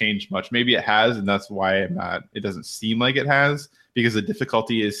like it's changed much. Maybe it has, and that's why it doesn't seem like it has, because the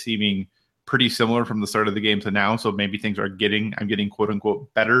difficulty is seeming pretty similar from the start of the game to now. So maybe I'm getting quote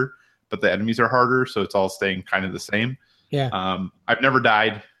unquote better, but the enemies are harder. So it's all staying kind of the same. Yeah. I've never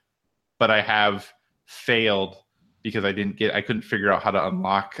died, but I have failed because I couldn't figure out how to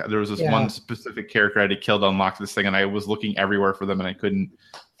unlock. There was this one specific character I had to kill to unlock this thing, and I was looking everywhere for them and I couldn't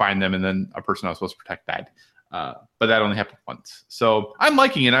find them. And then a person I was supposed to protect died. But that only happened once. So I'm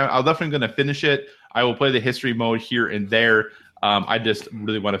liking it. I'm definitely going to finish it. I will play the history mode here and there. I just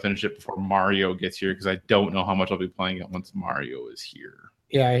really want to finish it before Mario gets here, because I don't know how much I'll be playing it once Mario is here.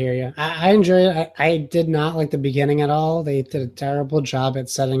 Yeah, I hear you. I enjoy it. I did not like the beginning at all. They did a terrible job at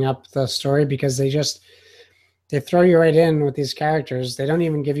setting up the story, because they throw you right in with these characters. They don't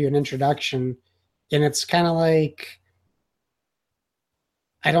even give you an introduction. And it's kind of like,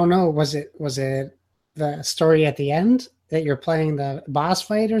 I don't know, was it the story at the end that you're playing the boss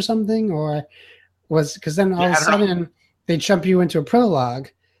fight or something? Or because then all of a sudden they jump you into a prologue.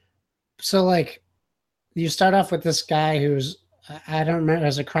 So like you start off with this guy who's, I don't remember,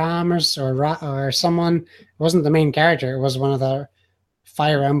 as a Crom or someone. It wasn't the main character. It was one of the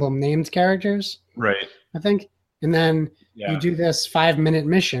Fire Emblem named characters. Right. I think. And then you do this 5-minute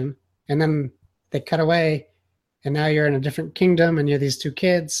mission, and then they cut away, and now you're in a different kingdom, and you're these 2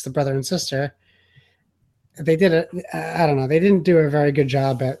 kids, the brother and sister. They did I don't know. They didn't do a very good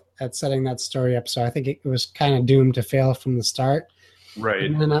job at setting that story up. So I think it was kind of doomed to fail from the start. Right.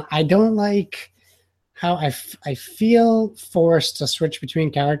 And then I don't like how I feel forced to switch between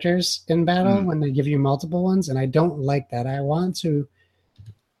characters in battle when they give you multiple ones. And I don't like that. I want to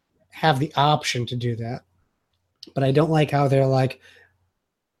have the option to do that. But I don't like how they're like,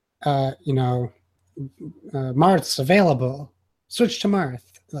 Marth's available. Switch to Marth.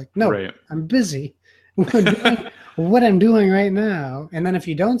 Like, no, I'm busy. what I'm doing right now. And then if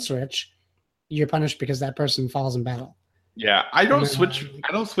you don't switch, you're punished because that person falls in battle. Yeah, I don't switch.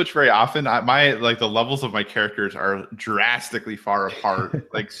 I don't switch very often. The levels of my characters are drastically far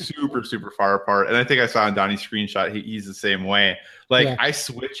apart, like super, super far apart. And I think I saw on Donnie's screenshot, he's the same way. Like I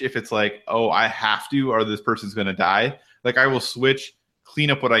switch if it's like, oh, I have to, or this person's gonna die. Like I will switch,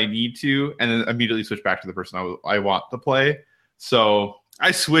 clean up what I need to, and then immediately switch back to the person I want to play. So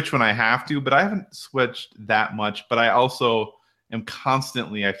I switch when I have to, but I haven't switched that much. But I also am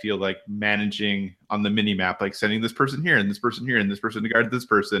constantly, I feel like, managing on the mini map, like sending this person here and this person here and this person to guard this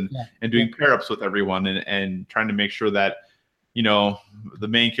person, and doing pair ups with everyone, and trying to make sure that, you know, the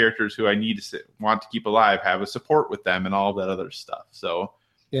main characters who I need to want to keep alive have a support with them and all of that other stuff. So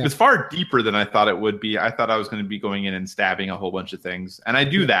it's far deeper than I thought it would be. I thought I was going to be going in and stabbing a whole bunch of things, and I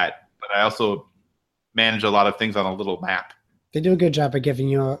do that, but I also manage a lot of things on a little map. They do a good job of giving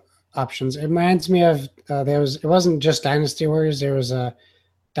you options. It reminds me of it wasn't just Dynasty Warriors. There was a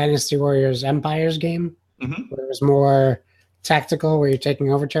Dynasty Warriors Empires game where it was more tactical, where you're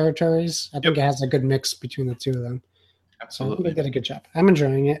taking over territories. I think it has a good mix between the two of them. Absolutely, so I think they did a good job. I'm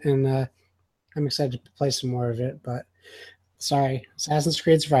enjoying it, and I'm excited to play some more of it. But sorry, Assassin's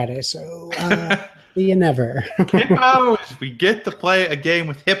Creed's Friday, so see you never. Hippos! We get to play a game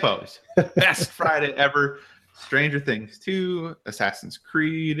with hippos. Best Friday ever. Stranger Things 2, Assassin's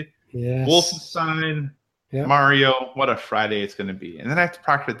Creed, Wolfenstein, Mario. What a Friday it's going to be. And then I have to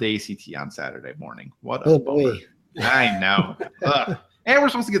proctor the ACT on Saturday morning. What a bummer. I know. And we're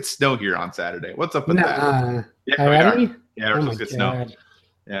supposed to get snow here on Saturday. What's up with that? Yeah, we're supposed to get snow.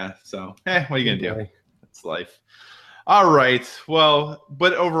 Yeah, so, what are you going to do? It's life. All right. Well,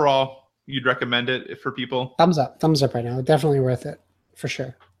 but overall, you'd recommend it for people? Thumbs up right now. Definitely worth it, for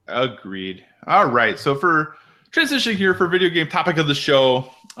sure. Agreed. All right. So for transitioning here for video game topic of the show,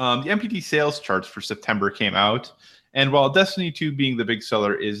 the MPD sales charts for September came out, and while Destiny 2 being the big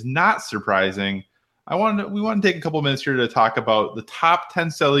seller is not surprising, we want to take a couple minutes here to talk about the top 10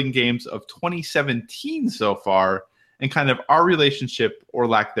 selling games of 2017 so far, and kind of our relationship or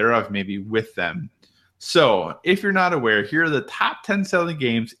lack thereof maybe with them. So if you're not aware, here are the top 10 selling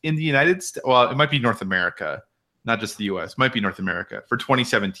games in the United States. Well, it might be North America, not just the US. It might be North America for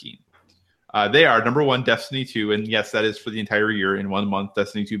 2017. They are number 1, Destiny 2, and yes, that is for the entire year. In 1 month,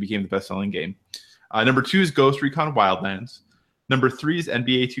 Destiny 2 became the best-selling game. Number 2 is Ghost Recon Wildlands. Number 3 is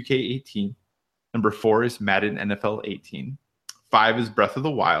NBA 2K18. Number 4 is Madden NFL 18. 5 is Breath of the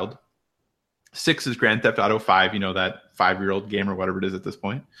Wild. 6 is Grand Theft Auto 5, you know, that 5-year-old game or whatever it is at this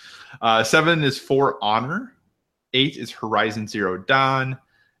point. 7 is For Honor. 8 is Horizon Zero Dawn.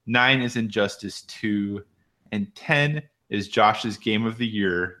 9 is Injustice 2. And 10 is Josh's game of the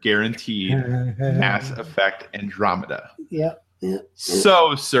year, guaranteed, Mass Effect Andromeda. Yep.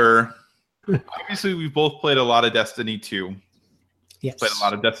 So, sir, obviously we've both played a lot of Destiny 2. Yes. Played a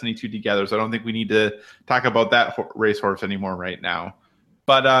lot of Destiny 2 together, so I don't think we need to talk about that racehorse anymore right now.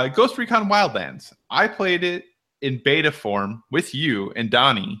 But Ghost Recon Wildlands, I played it in beta form with you and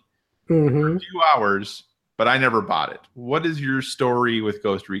Donnie for a few hours, but I never bought it. What is your story with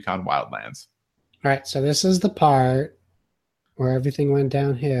Ghost Recon Wildlands? All right, so this is the part where everything went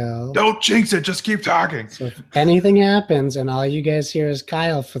downhill. Don't jinx it, just keep talking. So if anything happens and all you guys hear is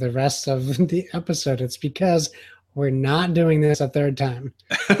Kyle for the rest of the episode, it's because we're not doing this a third time.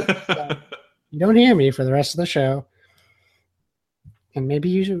 So you don't hear me for the rest of the show. And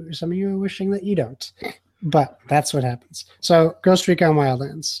maybe some of you are wishing that you don't. But that's what happens. So Ghost Recon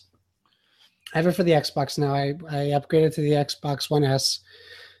Wildlands. I have it for the Xbox now. I upgraded to the Xbox One S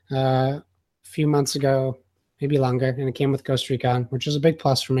a few months ago, maybe longer, and it came with Ghost Recon, which is a big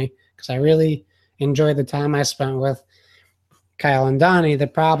plus for me because I really enjoyed the time I spent with Kyle and Donnie. The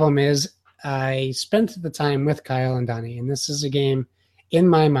problem is I spent the time with Kyle and Donnie, and this is a game in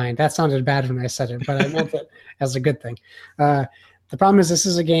my mind. That sounded bad when I said it, but I meant it as a good thing. The problem is this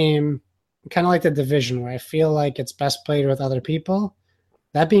is a game kind of like The Division where I feel like it's best played with other people.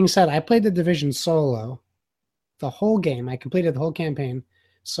 That being said, I played The Division solo the whole game. I completed the whole campaign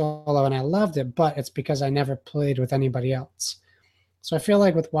solo, and I loved it, but it's because I never played with anybody else. So I feel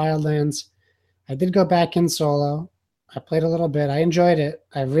like with Wildlands, I did go back in solo. I played a little bit. I enjoyed it.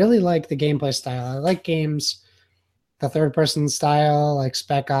 I really like the gameplay style. I like games, the third-person style, like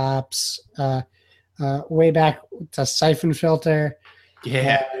Spec Ops, way back to Siphon Filter.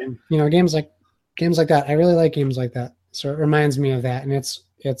 Yeah. Games like that. I really like games like that. So it reminds me of that, and it's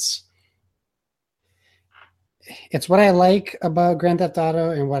what I like about Grand Theft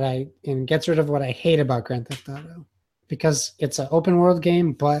Auto and gets rid of what I hate about Grand Theft Auto, because it's an open world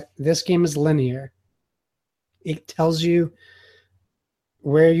game, but this game is linear. It tells you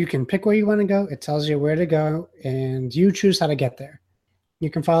where you can pick where you want to go. It tells you where to go, and you choose how to get there. You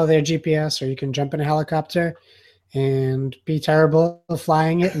can follow their GPS, or you can jump in a helicopter and be terrible at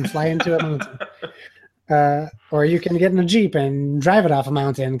flying it and fly into a mountain. Or you can get in a Jeep and drive it off a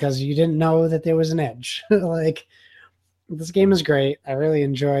mountain because you didn't know that there was an edge. Like, this game is great. I really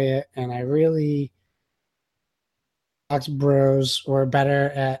enjoy it, and I really Xbox Bros were better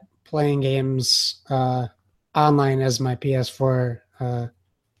at playing games online as my PS4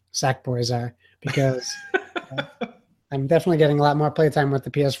 sack boys are, because I'm definitely getting a lot more playtime with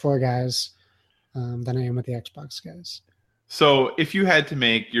the PS4 guys than I am with the Xbox guys. So if you had to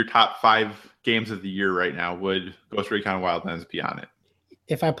make your top 5 games of the year right now, would Ghost Recon Wildlands be on it?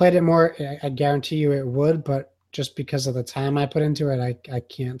 If I played it more, I guarantee you it would, but just because of the time I put into it, I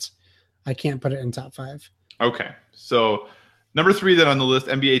can't put it in top 5. Okay. So number 3 then on the list,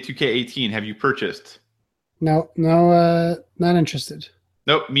 NBA 2K18. Have you purchased? No, not interested.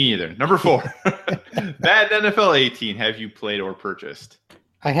 Nope, me either. Number 4, Madden NFL 18. Have you played or purchased?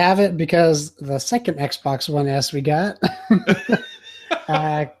 I have it because the second Xbox One S we got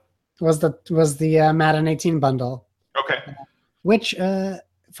was the Madden 18 bundle. Okay. Which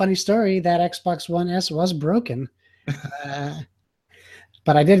funny story, that Xbox One S was broken.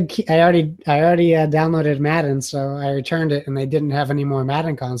 But I already downloaded Madden, so I returned it, and they didn't have any more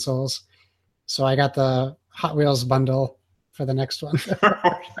Madden consoles, so I got the Hot Wheels bundle for the next one.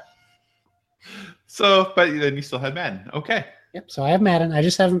 So, but then you still had Madden. Okay. Yep. So I have Madden. I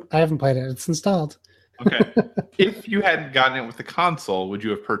haven't played it. It's installed. Okay. If you hadn't gotten it with the console, would you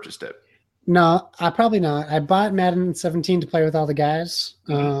have purchased it? No, I probably not. I bought Madden 17 to play with all the guys.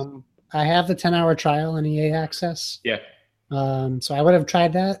 I have the 10-hour trial on EA Access. Yeah. So I would have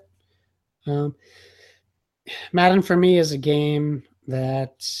tried that. Madden for me is a game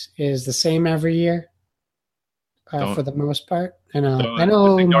that is the same every year for the most part. I know.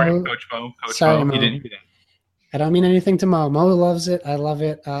 Coach Mo. Sorry, Mo. I don't mean anything to Mo. Mo loves it. I love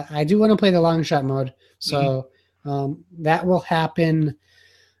it. I do want to play the long shot mode. So that will happen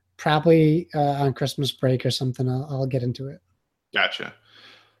probably on Christmas break or something. I'll get into it. Gotcha.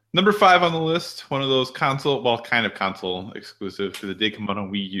 Number 5 on the list, one of those kind of console exclusive to the day come out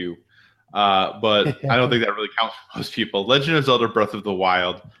on Wii U. But I don't think that really counts for most people. Legend of Zelda Breath of the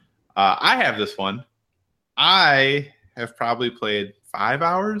Wild. I have this one. I have probably played 5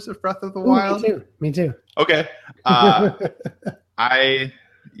 hours of Breath of the Wild. Me too. Okay.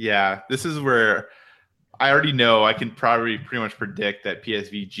 This is where I already know I can probably pretty much predict that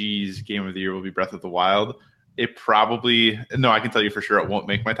PSVG's Game of the Year will be Breath of the Wild. I can tell you for sure it won't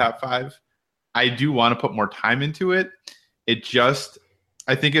make my top 5. I do want to put more time into it.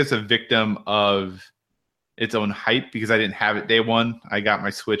 I think it's a victim of its own hype because I didn't have it day one. I got my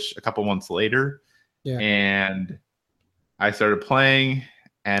Switch a couple months later, and I started playing,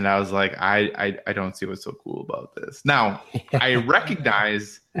 and I was like, I don't see what's so cool about this. Now, I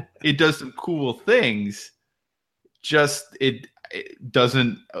recognize it does some cool things. Just it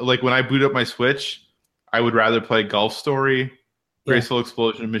doesn't, like, when I boot up my Switch, I would rather play Golf Story, Graceful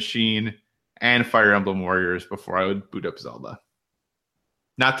Explosion Machine, and Fire Emblem Warriors before I would boot up Zelda.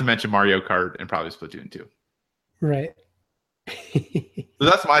 Not to mention Mario Kart and probably Splatoon 2. Right. So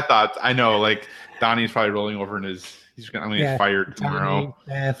that's my thoughts. I know, like, Donnie's probably rolling over in his... I'm going to get fired tomorrow.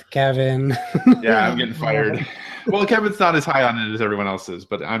 Beth, Kevin. Yeah, I'm getting fired. Well, Kevin's not as high on it as everyone else is,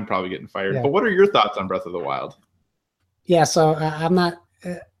 but I'm probably getting fired. Yeah. But what are your thoughts on Breath of the Wild? Yeah, so I'm not...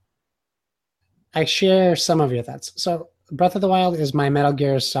 I share some of your thoughts. So Breath of the Wild is my Metal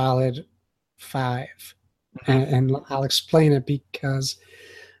Gear Solid 5. And I'll explain it because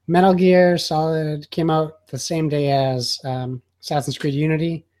Metal Gear Solid came out the same day as Assassin's Creed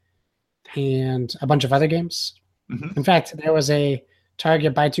Unity and a bunch of other games. Mm-hmm. In fact, there was a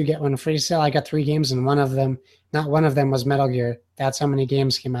Target buy 2 get 1 free sale. I got 3 games, and not one of them was Metal Gear. That's how many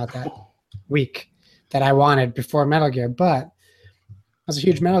games came out that week that I wanted before Metal Gear. But I was a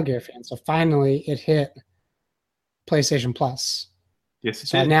huge Metal Gear fan, so finally it hit PlayStation Plus. Yes,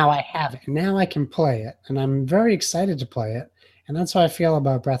 so now I have it. Now I can play it, and I'm very excited to play it. And that's how I feel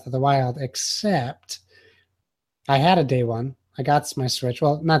about Breath of the Wild, except I had a day one. I got my Switch.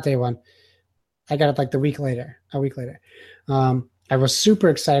 Well, not day one. I got it like a week later. I was super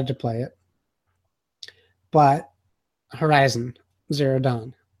excited to play it. But Horizon Zero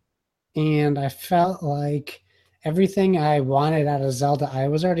Dawn. And I felt like everything I wanted out of Zelda, I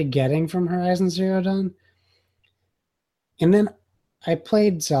was already getting from Horizon Zero Dawn. And then I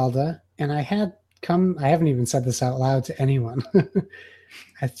played Zelda, and I haven't even said this out loud to anyone.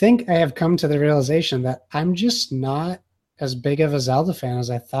 I think I have come to the realization that I'm just not as big of a Zelda fan as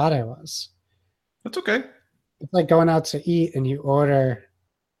I thought I was. That's okay. It's like going out to eat and you order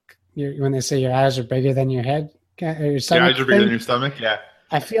when they say your eyes are bigger than your head, your your eyes are bigger than your stomach. Yeah.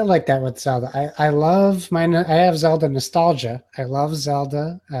 I feel like that with Zelda. I love I have Zelda nostalgia. I love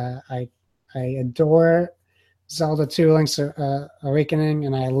Zelda. I adore Zelda 2 Link's Awakening,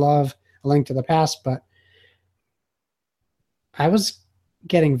 and I love A Link to the Past, but I was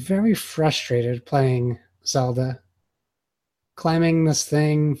getting very frustrated playing Zelda, climbing this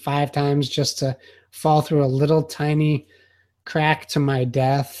thing 5 times just to fall through a little tiny crack to my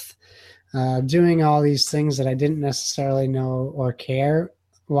death, doing all these things that I didn't necessarily know or care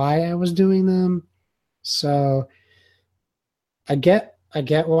why I was doing them. So I get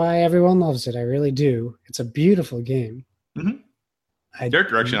why everyone loves it. I really do. It's a beautiful game. Mm-hmm. Their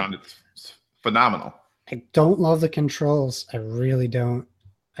direction on it's phenomenal. I don't love the controls. I really don't.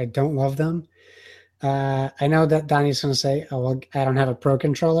 I don't love them. I know that Donnie's going to say, oh, well, I don't have a pro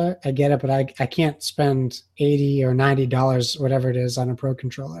controller. I get it, but I can't spend $80 or $90, whatever it is, on a pro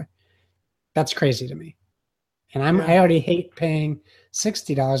controller. That's crazy to me. And I already hate paying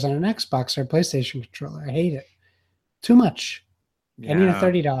 $60 on an Xbox or PlayStation controller. I hate it. Too much. Yeah. I need a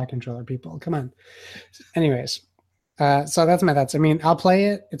 $30 controller, people. Come on. Anyways, so that's my thoughts. I mean, I'll play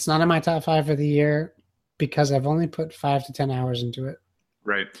it. It's not in my top 5 for the year because I've only put 5 to 10 hours into it.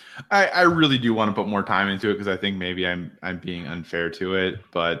 Right. I really do want to put more time into it because I think maybe I'm being unfair to it.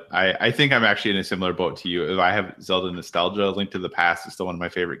 But I think I'm actually in a similar boat to you. If I have Zelda nostalgia, Link to the Past is still one of my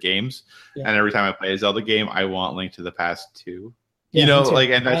favorite games. Yeah. And every time I play a Zelda game, I want Link to the Past too. Yeah,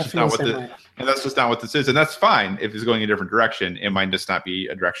 and that's just not what this is. And that's fine if it's going a different direction. It might just not be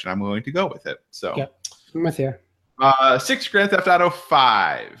a direction I'm willing to go with it. So yep. I'm with you. 6, Grand Theft Auto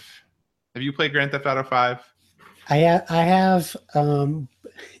 5. Have you played Grand Theft Auto 5? I have. I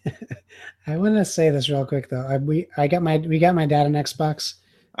want to say this real quick though. We got my dad an Xbox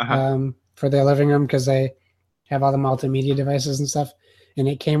for their living room because they have all the multimedia devices and stuff, and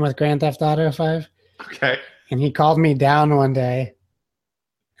it came with Grand Theft Auto 5. Okay. And he called me down one day,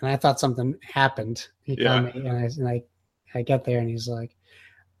 and I thought something happened. He called me, and I get there, and he's like,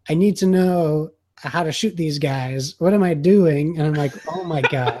 "I need to know how to shoot these guys. What am I doing?" And I'm like, "Oh my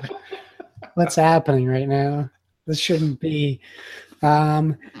god, what's happening right now? This shouldn't be."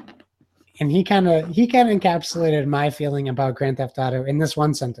 And he kind of encapsulated my feeling about Grand Theft Auto in this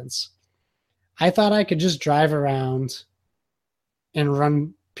one sentence. I thought I could just drive around and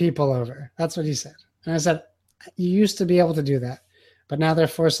run people over. That's what he said. And I said, you used to be able to do that, but now they're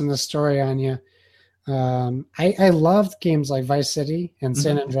forcing the story on you. I loved games like Vice City and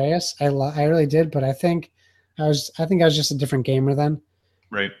San Andreas. I really did, but I think I was just a different gamer then.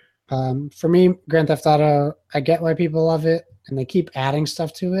 Right. For me, Grand Theft Auto, I get why people love it, and they keep adding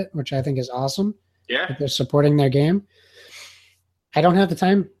stuff to it, which I think is awesome. Yeah. That they're supporting their game. I don't have the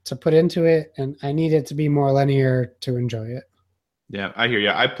time to put into it, and I need it to be more linear to enjoy it. Yeah, I hear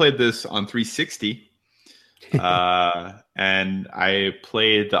you. I played this on 360, and I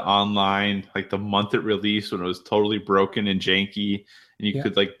played the online like the month it released when it was totally broken and janky, and you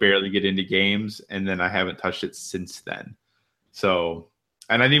could like barely get into games, and then I haven't touched it since then. So...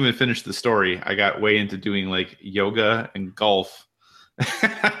 And I didn't even finish the story. I got way into doing like yoga and golf.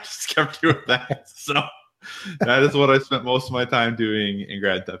 I just kept doing that. So that is what I spent most of my time doing in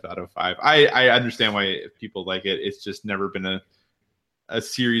Grand Theft Auto 5. I understand why people like it. It's just never been a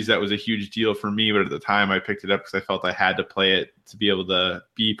series that was a huge deal for me. But at the time I picked it up because I felt I had to play it to be able to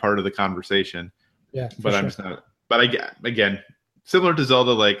be part of the conversation. Yeah. But I'm just not. But again, similar to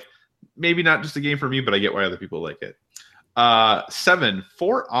Zelda, like maybe not just a game for me, but I get why other people like it. 7,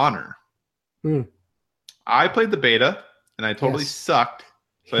 For Honor. I played the beta and I totally sucked,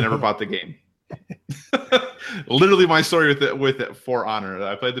 so I never bought the game. Literally my story with it For Honor.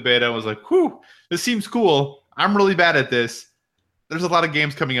 I played the beta and was like, whew, this seems cool. I'm really bad at this. There's a lot of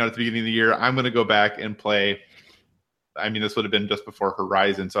games coming out at the beginning of the year. I'm going to go back and play. I mean, this would have been just before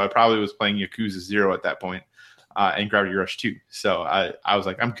Horizon, so I probably was playing Yakuza 0 at that point, and Gravity Rush 2. So I was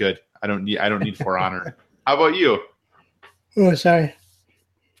like, I'm good. I don't need For Honor. How about you? Oh, sorry.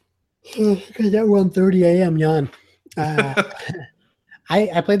 Because at 1:30 a.m. yawn.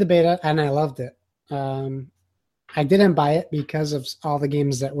 I played the beta and I loved it. I didn't buy it because of all the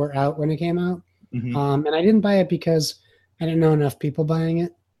games that were out when it came out. And I didn't buy it because I didn't know enough people buying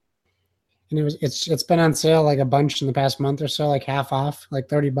it. And it's been on sale like a bunch in the past month or so, like half off, like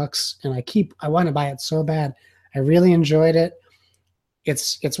 $30. And I want to buy it so bad. I really enjoyed it.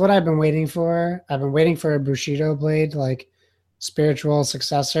 It's what I've been waiting for. I've been waiting for a Bushido Blade, like spiritual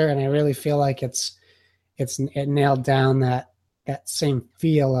successor, and I really feel like it nailed down that same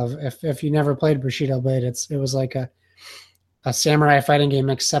feel of if you never played Bushido Blade, it was like a samurai fighting game,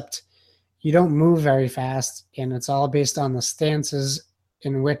 except you don't move very fast, and it's all based on the stances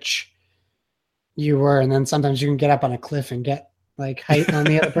in which you were, and then sometimes you can get up on a cliff and get like height on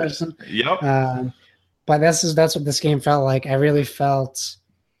the other person. Yep. But that's what this game felt like. I really felt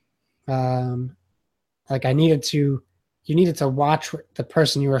like you needed to watch what the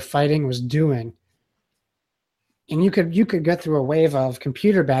person you were fighting was doing. And you could get through a wave of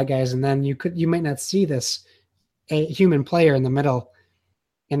computer bad guys, and then you might not see a human player in the middle,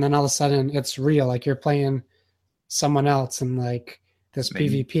 and then all of a sudden it's real, like you're playing someone else in like this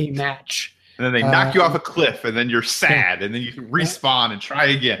PvP match. And then they knock you off a cliff, and then you're sad, and then you can respawn and try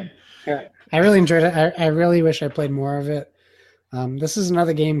again. Yeah, I really enjoyed it. I really wish I played more of it. This is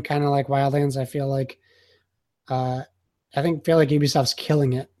another game kind of like Wildlands. I feel like Ubisoft's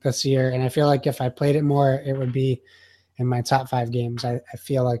killing it this year, and I feel like if I played it more, it would be in my top 5 games. I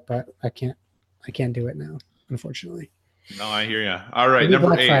feel like, but I can't do it now, unfortunately. No, I hear you. All right,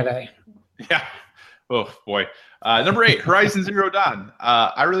 number 8. Friday. Yeah. Oh boy. Number 8, Horizon Zero Dawn.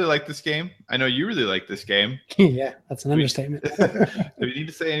 I really like this game. I know you really like this game. Yeah, that's an understatement. Do we need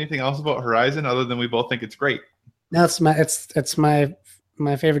to say anything else about Horizon other than we both think it's great? No, it's my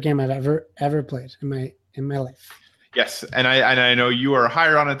favorite game I've ever played in my life. Yes, and I know you are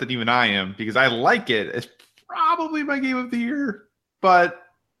higher on it than even I am because I like it. It's probably my game of the year, but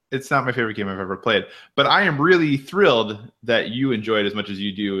it's not my favorite game I've ever played. But I am really thrilled that you enjoy it as much as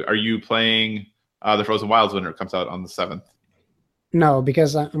you do. Are you playing the Frozen Wilds when it comes out on the 7th? No,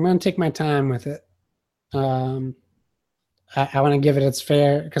 because I'm going to take my time with it. I want to give it its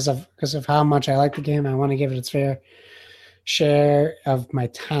fair because of how much I like the game. I want to give it its fair share of my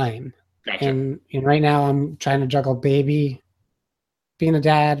time. Gotcha. And right now I'm trying to juggle being a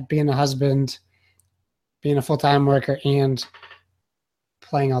dad, being a husband, being a full-time worker, and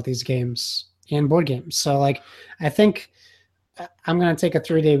playing all these games and board games. So like, I think I'm going to take a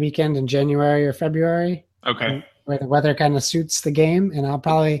 3-day weekend in January or February. Okay. Where the weather kind of suits the game, and I'll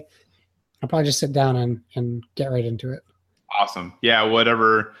probably just sit down and get right into it. Awesome. Yeah,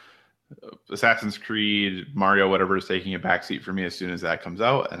 whatever Assassin's Creed, Mario, whatever is taking a backseat for me as soon as that comes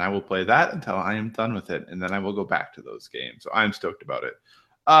out, and I will play that until I am done with it, and then I will go back to those games. So I'm stoked about it.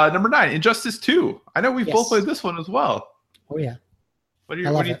 Number 9, Injustice 2. I know we've both played this one as well. Oh yeah. What do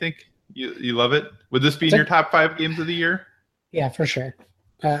you think? You love it? Would this be in your top 5 games of the year? Yeah, for sure.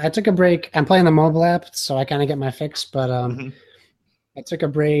 I took a break. I'm playing the mobile app, so I kind of get my fix. But I took a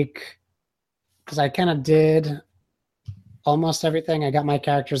break because I kind of did almost everything. I got my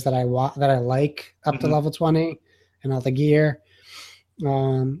characters that I like up to level 20 and all the gear.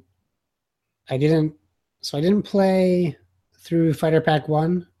 I didn't play through Fighter Pack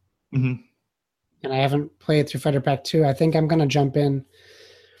 1, and I haven't played through Fighter Pack 2. I think I'm gonna jump in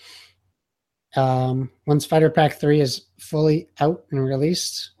once Fighter Pack 3 is fully out and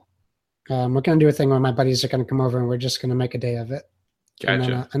released. We're going to do a thing where my buddies are going to come over and we're just going to make a day of it.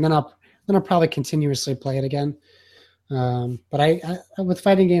 Gotcha. And then I'll probably continuously play it again. But I with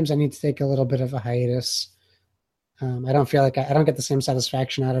fighting games, I need to take a little bit of a hiatus. I don't feel like I don't get the same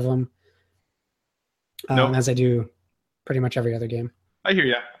satisfaction out of them as I do pretty much every other game. I hear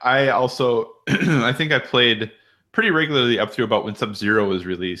you. I also, I think I played pretty regularly up through about when Sub-Zero was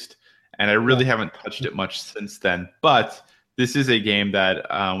released. And I really haven't touched it much since then. But this is a game that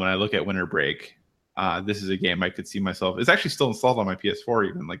when I look at Winter Break, this is a game I could see myself. It's actually still installed on my PS4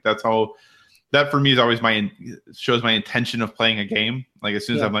 even. Like that for me is always shows my intention of playing a game. Like as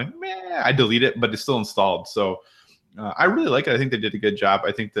soon as I'm like, meh, I delete it, but it's still installed. So I really like it. I think they did a good job.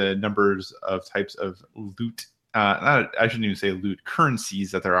 I think the numbers of types of loot, I shouldn't even say loot, currencies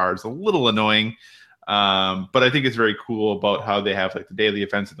that there are is a little annoying. But I think it's very cool about how they have like the daily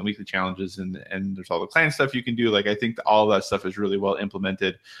events and the weekly challenges and there's all the clan stuff you can do. Like I think all that stuff is really well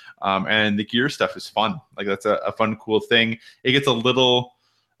implemented. And the gear stuff is fun. Like that's a fun, cool thing. It gets a little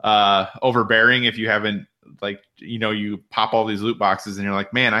overbearing if you haven't you pop all these loot boxes and you're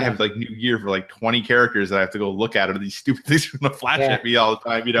like, man, I have like new gear for like 20 characters that I have to go look at, or these stupid things are going to flash at me all the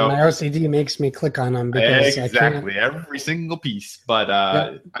time. My OCD makes me click on them because exactly every single piece. But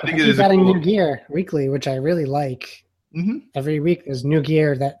I think it is getting new gear weekly, which I really like. Every week there's new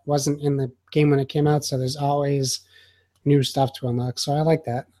gear that wasn't in the game when it came out, so there's always new stuff to unlock. So I like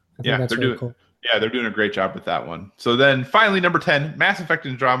that. I think that's really cool. Yeah, they're doing a great job with that one. So then finally, number 10, Mass Effect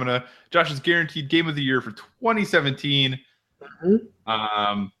Andromeda, Josh's guaranteed game of the year for 2017.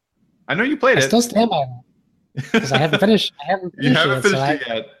 I know you played it. I still stand by that because I haven't finished. You haven't finished it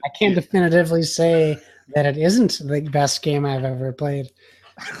yet. I can't definitively say that it isn't the best game I've ever played.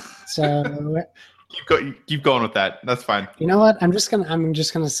 So keep going with that. That's fine. You know what? I'm just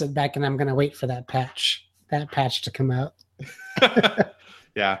gonna sit back and I'm gonna wait for that patch to come out.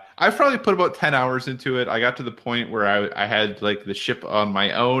 Yeah, I've probably put about 10 hours into it. I got to the point where I had like the ship on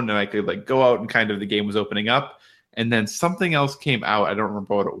my own and I could like go out and kind of the game was opening up. And then something else came out. I don't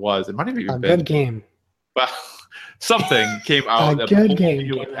remember what it was. It might have even A been good game. well, something came out A that good pulled game. me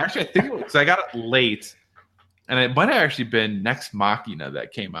away. Actually, I think it was because I got it late. And it might have actually been Next Machina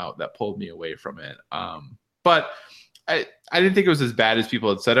that came out that pulled me away from it. But I didn't think it was as bad as people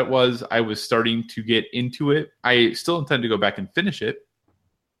had said it was. I was starting to get into it. I still intend to go back and finish it.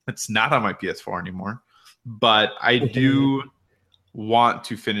 It's not on my PS4 anymore, but I do want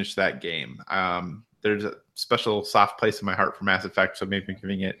to finish that game. There's a special soft place in my heart for Mass Effect, so maybe I'm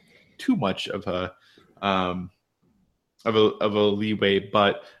giving it too much of a leeway.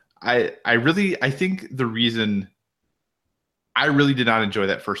 But I think the reason I really did not enjoy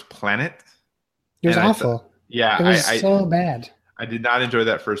that first planet. It was awful. It was so bad. I did not enjoy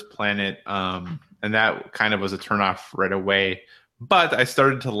that first planet, and that kind of was a turnoff right away. But I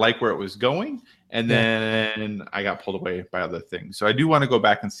started to like where it was going, and then I got pulled away by other things. So I do want to go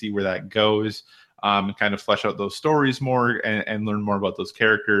back and see where that goes, and kind of flesh out those stories more and learn more about those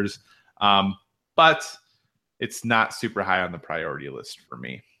characters. But it's not super high on the priority list for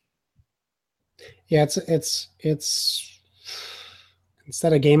me. Yeah, it's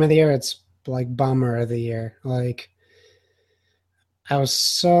instead of game of the year, it's like bummer of the year. Like I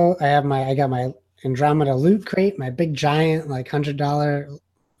got my Andromeda loot crate, my big giant like $100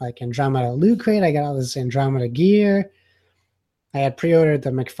 like Andromeda loot crate. I got all this Andromeda gear. I had pre-ordered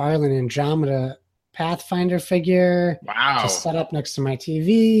the McFarlane Andromeda Pathfinder figure to set up next to my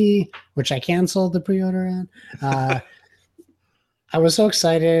TV, which I canceled the pre-order on. I was so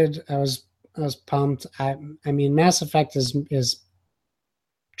excited. I was pumped. I mean, Mass Effect is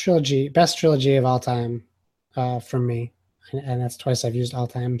best trilogy of all time for me. And that's twice I've used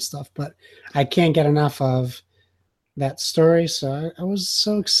all-time stuff, but I can't get enough of that story. So I was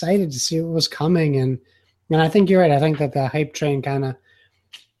so excited to see what was coming, and I think you're right. I think that the hype train kind of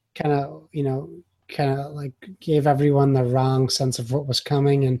like gave everyone the wrong sense of what was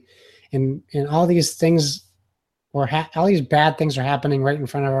coming, and all these things all these bad things are happening right in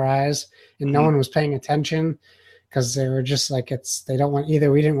front of our eyes, and no one was paying attention because they were just like we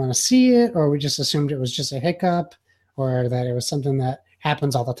didn't want to see it, or we just assumed it was just a hiccup, or that it was something that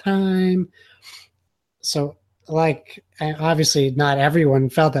happens all the time. So, like, obviously not everyone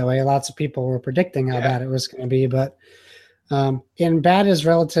felt that way. Lots of people were predicting how bad it was going to be, but and bad is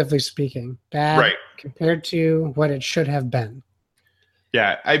relatively speaking bad compared to what it should have been.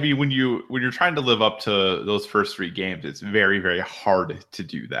 Yeah, I mean, when you're trying to live up to those first three games, it's very, very hard to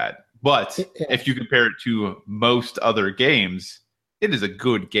do that. But if you compare it to most other games, it is a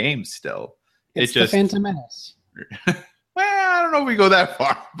good game still. It's the Phantom Menace. Well, I don't know if we go that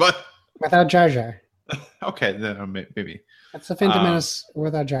far, but without Jar Jar. Okay, then maybe. It's the Phantom Menace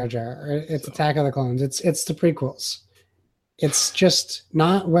without Jar Jar. It's Attack of the Clones. It's the prequels. It's just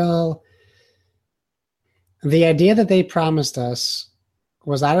not well. The idea that they promised us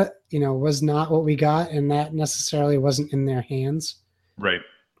was not what we got, and that necessarily wasn't in their hands. Right.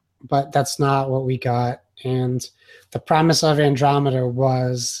 But that's not what we got. And the promise of Andromeda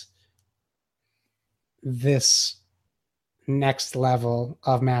was this next level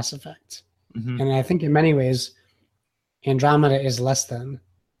of Mass Effect. Mm-hmm. And I think in many ways, Andromeda is less than,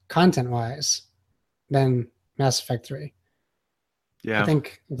 content-wise, than Mass Effect 3. Yeah. I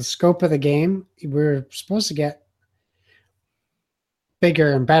think the scope of the game, we're supposed to get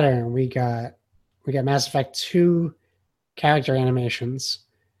bigger and better, and we got Mass Effect 2 character animations,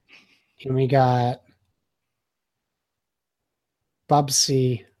 and we got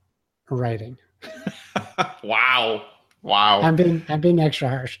Bubsy writing. Wow. I'm being extra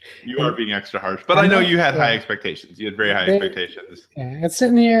harsh. You are being extra harsh, but I know you had high expectations. You had very high expectations. Yeah, it's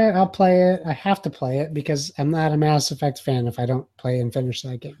sitting here. I'll play it. I have to play it because I'm not a Mass Effect fan if I don't play and finish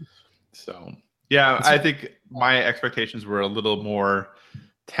that game. So, yeah, I think my expectations were a little more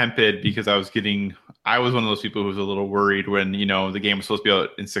tepid because I was one of those people who was a little worried when, the game was supposed to be out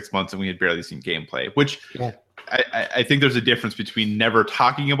in 6 months and we had barely seen gameplay, which I think there's a difference between never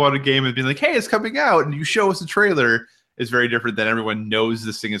talking about a game and being like, hey, it's coming out, and you show us a trailer is very different than everyone knows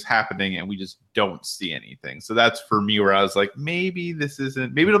this thing is happening and we just don't see anything. So that's for me where I was like, maybe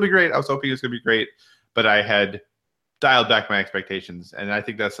it'll be great. I was hoping it was going to be great, but I had dialed back my expectations. And I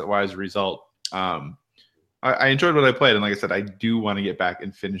think that's why, as a result, I enjoyed what I played. And like I said, I do want to get back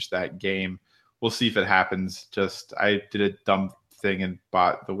and finish that game. We'll see if it happens. I did a dumb thing and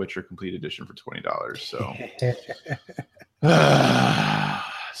bought the Witcher Complete Edition for $20. So,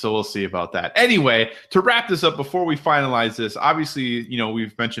 so we'll see about that. Anyway, to wrap this up before we finalize this, obviously,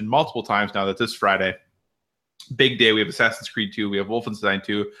 we've mentioned multiple times now that this Friday big day. We have Assassin's Creed 2, we have Wolfenstein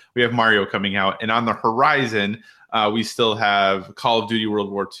 2, we have Mario coming out, and on the horizon, we still have Call of Duty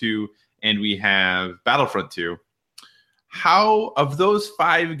World War II, and we have Battlefront 2. How, of those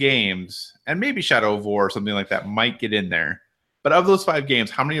 5 games, and maybe Shadow of War or something like that might get in there, but of those 5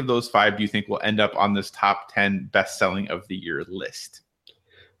 games, how many of those 5 do you think will end up on this top 10 best-selling of the year list?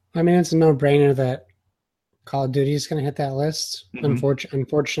 I mean, it's a no-brainer that Call of Duty is going to hit that list. Mm-hmm.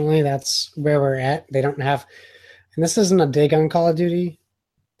 Unfortunately, that's where we're at. They don't have, and this isn't a dig on Call of Duty,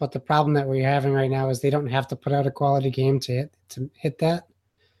 but the problem that we're having right now is they don't have to put out a quality game to hit that,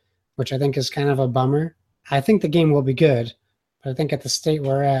 which I think is kind of a bummer. I think the game will be good, but I think at the state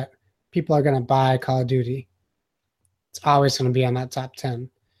we're at, people are going to buy Call of Duty. It's always going to be on that top 10.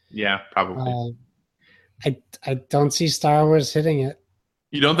 Yeah, probably. I don't see Star Wars hitting it.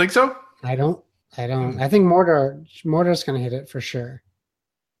 You don't think so? I don't. I think Mordor's going to hit it for sure.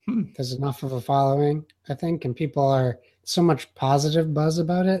 There's enough of a following, I think, and people are so much positive buzz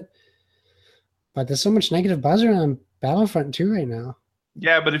about it. But there's so much negative buzz around Battlefront 2 right now.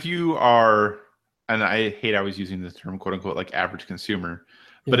 Yeah, but if you are, and I hate always using the term quote unquote like average consumer,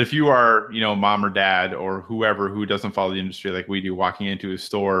 but if you are, mom or dad or whoever who doesn't follow the industry like we do, walking into a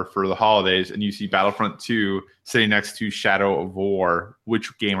store for the holidays and you see Battlefront 2 sitting next to Shadow of War,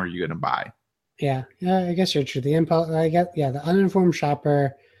 which game are you going to buy? Yeah, I guess you're true. The uninformed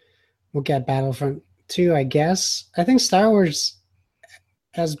shopper will get Battlefront 2, I guess. I think Star Wars,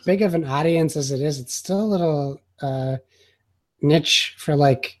 as big of an audience as it is, it's still a little niche for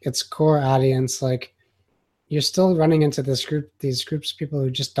like its core audience. Like, you're still running into these groups of people who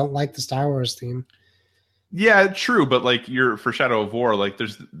just don't like the Star Wars theme. Yeah, true, but like for Shadow of War, like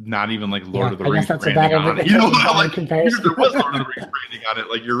there's not even like Lord of the Rings branding on it. Like if there was Lord of the Rings branding on it,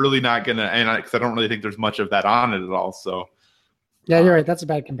 like you're really not gonna, and because I don't really think there's much of that on it at all. So yeah, you're right. That's a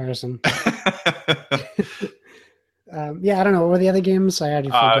bad comparison. I don't know. What were the other games? I already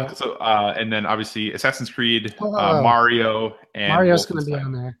forgot. And then obviously Assassin's Creed, Mario, and Mario's going to be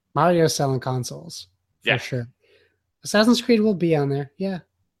on there. Mario's selling consoles for sure. Assassin's Creed will be on there. Yeah.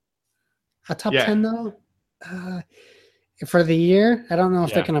 A top 10 though. For the year, I don't know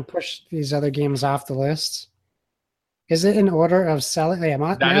if they're going to push these other games off the list. Is it in order of selling? Yeah,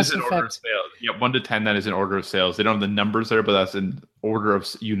 that is in order of sales. Yeah, 1 to 10. That is in order of sales. They don't have the numbers there, but that's in order of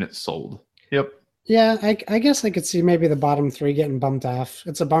units sold. Yep. Yeah, I guess I could see maybe the bottom 3 getting bumped off.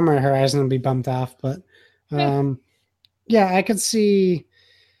 It's a bummer Horizon will be bumped off, but I could see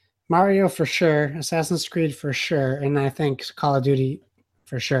Mario for sure, Assassin's Creed for sure, and I think Call of Duty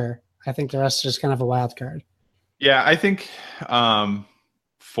for sure. I think the rest is kind of a wild card. Yeah, I think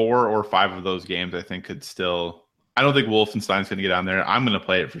 4 or 5 of those games I think could still. I don't think Wolfenstein's going to get on there. I'm going to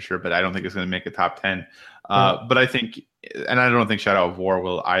play it for sure, but I don't think it's going to make a top 10. But I think, and I don't think Shadow of War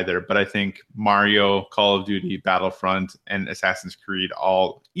will either, but I think Mario, Call of Duty, Battlefront, and Assassin's Creed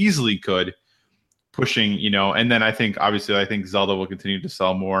all easily could, pushing, and then I think Zelda will continue to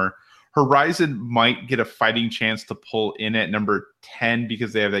sell more. Horizon might get a fighting chance to pull in at number 10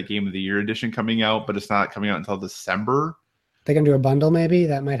 because they have that Game of the Year edition coming out, but it's not coming out until December. They can do a bundle maybe?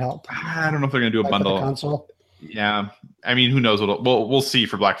 That might help. I don't know if they're going to do a bundle. For the console? Yeah. I mean, who knows we'll see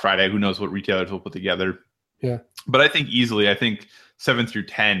for Black Friday. Who knows what retailers will put together. Yeah. But I think 7 through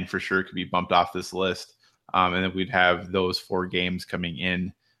 10 for sure could be bumped off this list. And then we'd have those 4 games coming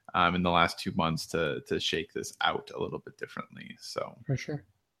in the last 2 months to shake this out a little bit differently. So for sure.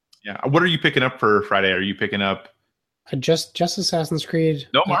 Yeah. What are you picking up for Friday? Are you picking up just Assassin's Creed?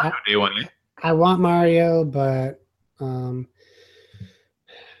 No Mario Day one, eh? I want Mario, but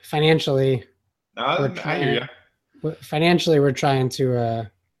financially, Financially, we're trying to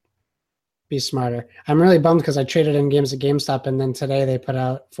be smarter. I'm really bummed because I traded in games at GameStop, and then today they put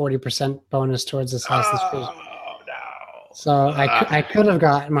out 40% bonus towards Assassin's Creed. Oh no! So I could have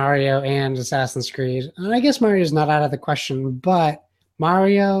got Mario and Assassin's Creed, and I guess Mario's not out of the question, but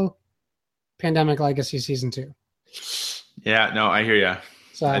Mario, Pandemic Legacy Season 2. Yeah, no, I hear you.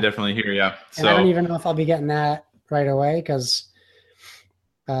 So I definitely hear you. And I don't even know if I'll be getting that right away because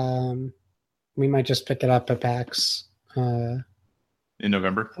we might just pick it up at PAX in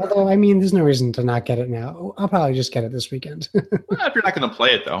November. Although, I mean, there's no reason to not get it now. I'll probably just get it this weekend. Well, if you're not going to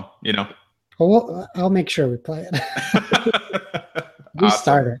play it, though, Well, I'll make sure we play it. We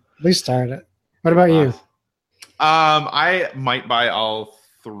start it. What about you? I might buy all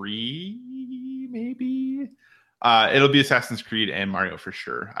 3, maybe. It'll be Assassin's Creed and Mario for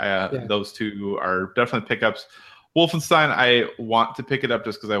sure. Those 2 are definitely pickups. Wolfenstein, I want to pick it up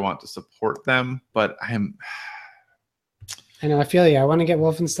just because I want to support them, but I know, I feel you. I want to get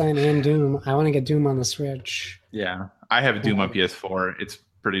Wolfenstein and Doom. I want to get Doom on the Switch. Yeah, I have Doom on PS4. It's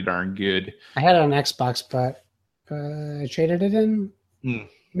pretty darn good. I had it on Xbox, but I traded it in,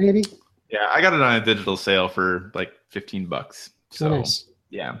 maybe. Yeah, I got it on a digital sale for like $15. So nice.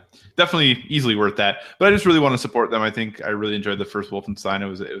 Yeah, definitely easily worth that. But I just really want to support them. I think I really enjoyed the first Wolfenstein. It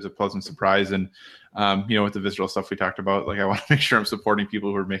was a pleasant surprise, and with the visceral stuff we talked about, like I want to make sure I'm supporting people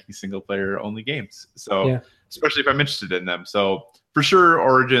who are making single player only games. So especially if I'm interested in them. So for sure,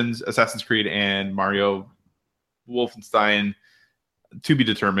 Origins, Assassin's Creed, and Mario, Wolfenstein to be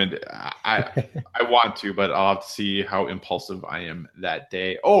determined. I want to, but I'll have to see how impulsive I am that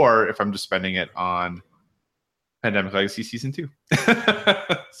day, or if I'm just spending it on Pandemic Legacy Season 2.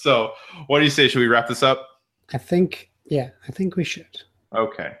 So what do you say? Should we wrap this up? I think we should.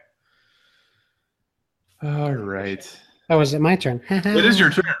 Okay. All right. Oh, is it my turn? It is your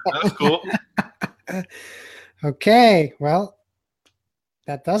turn. That's cool. Okay. Well,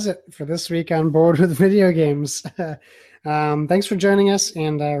 that does it for this week on Board with Video Games. Thanks for joining us.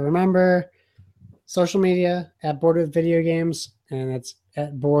 And remember, social media at Board with Video Games, and it's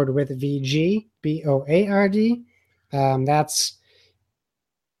at Board with VG, BOARD. That's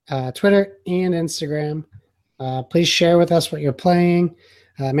Twitter and Instagram. Please share with us what you're playing.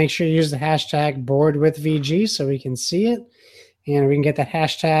 Make sure you use the hashtag BoardWithVG so we can see it and we can get that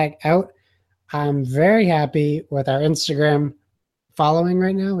hashtag out. I'm very happy with our Instagram following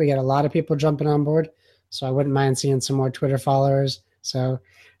right now. We got a lot of people jumping on board, so I wouldn't mind seeing some more Twitter followers. So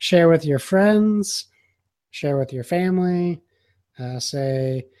share with your friends, share with your family, come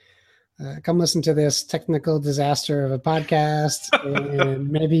listen to this technical disaster of a podcast, and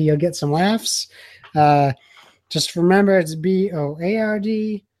maybe you'll get some laughs. Just remember, it's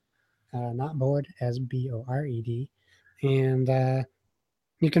BOARD, not board, as BORED. And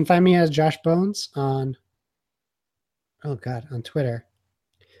you can find me as Josh Bones on Twitter.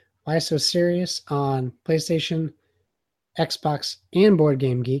 Why So Serious on PlayStation, Xbox, and Board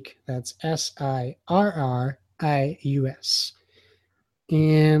Game Geek. That's SIRRIUS.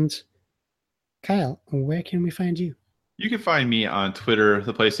 And Kyle, where can we find you? You can find me on Twitter,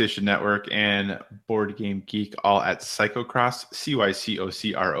 the PlayStation Network, and Board Game Geek, all at Cycocross,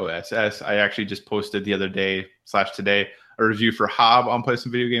 CYCOCROSS. I actually just posted the other day / today a review for Hob on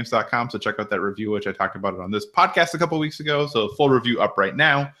PlaySomeVideoGames.com, so check out that review, which I talked about it on this podcast a couple weeks ago. So full review up right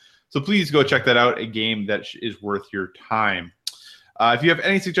now. So please go check that out, a game that is worth your time. If you have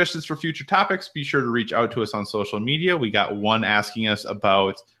any suggestions for future topics, be sure to reach out to us on social media. We got one asking us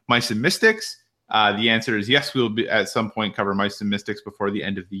about Mice and Mystics. The answer is yes, we'll be at some point cover Mice and Mystics before the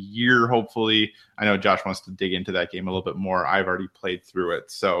end of the year, hopefully. I know Josh wants to dig into that game a little bit more. I've already played through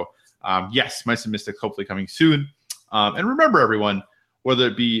it. So yes, Mice and Mystics hopefully coming soon. And remember, everyone, whether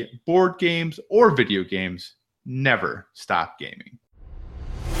it be board games or video games, never stop gaming.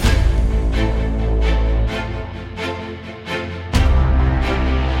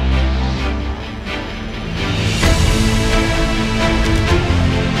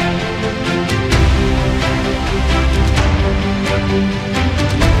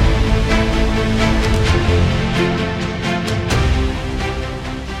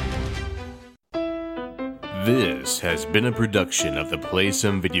 This has been a production of the Play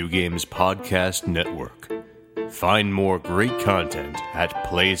Some Video Games Podcast Network. Find more great content at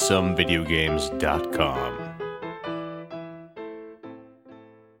PlaySomeVideoGames.com.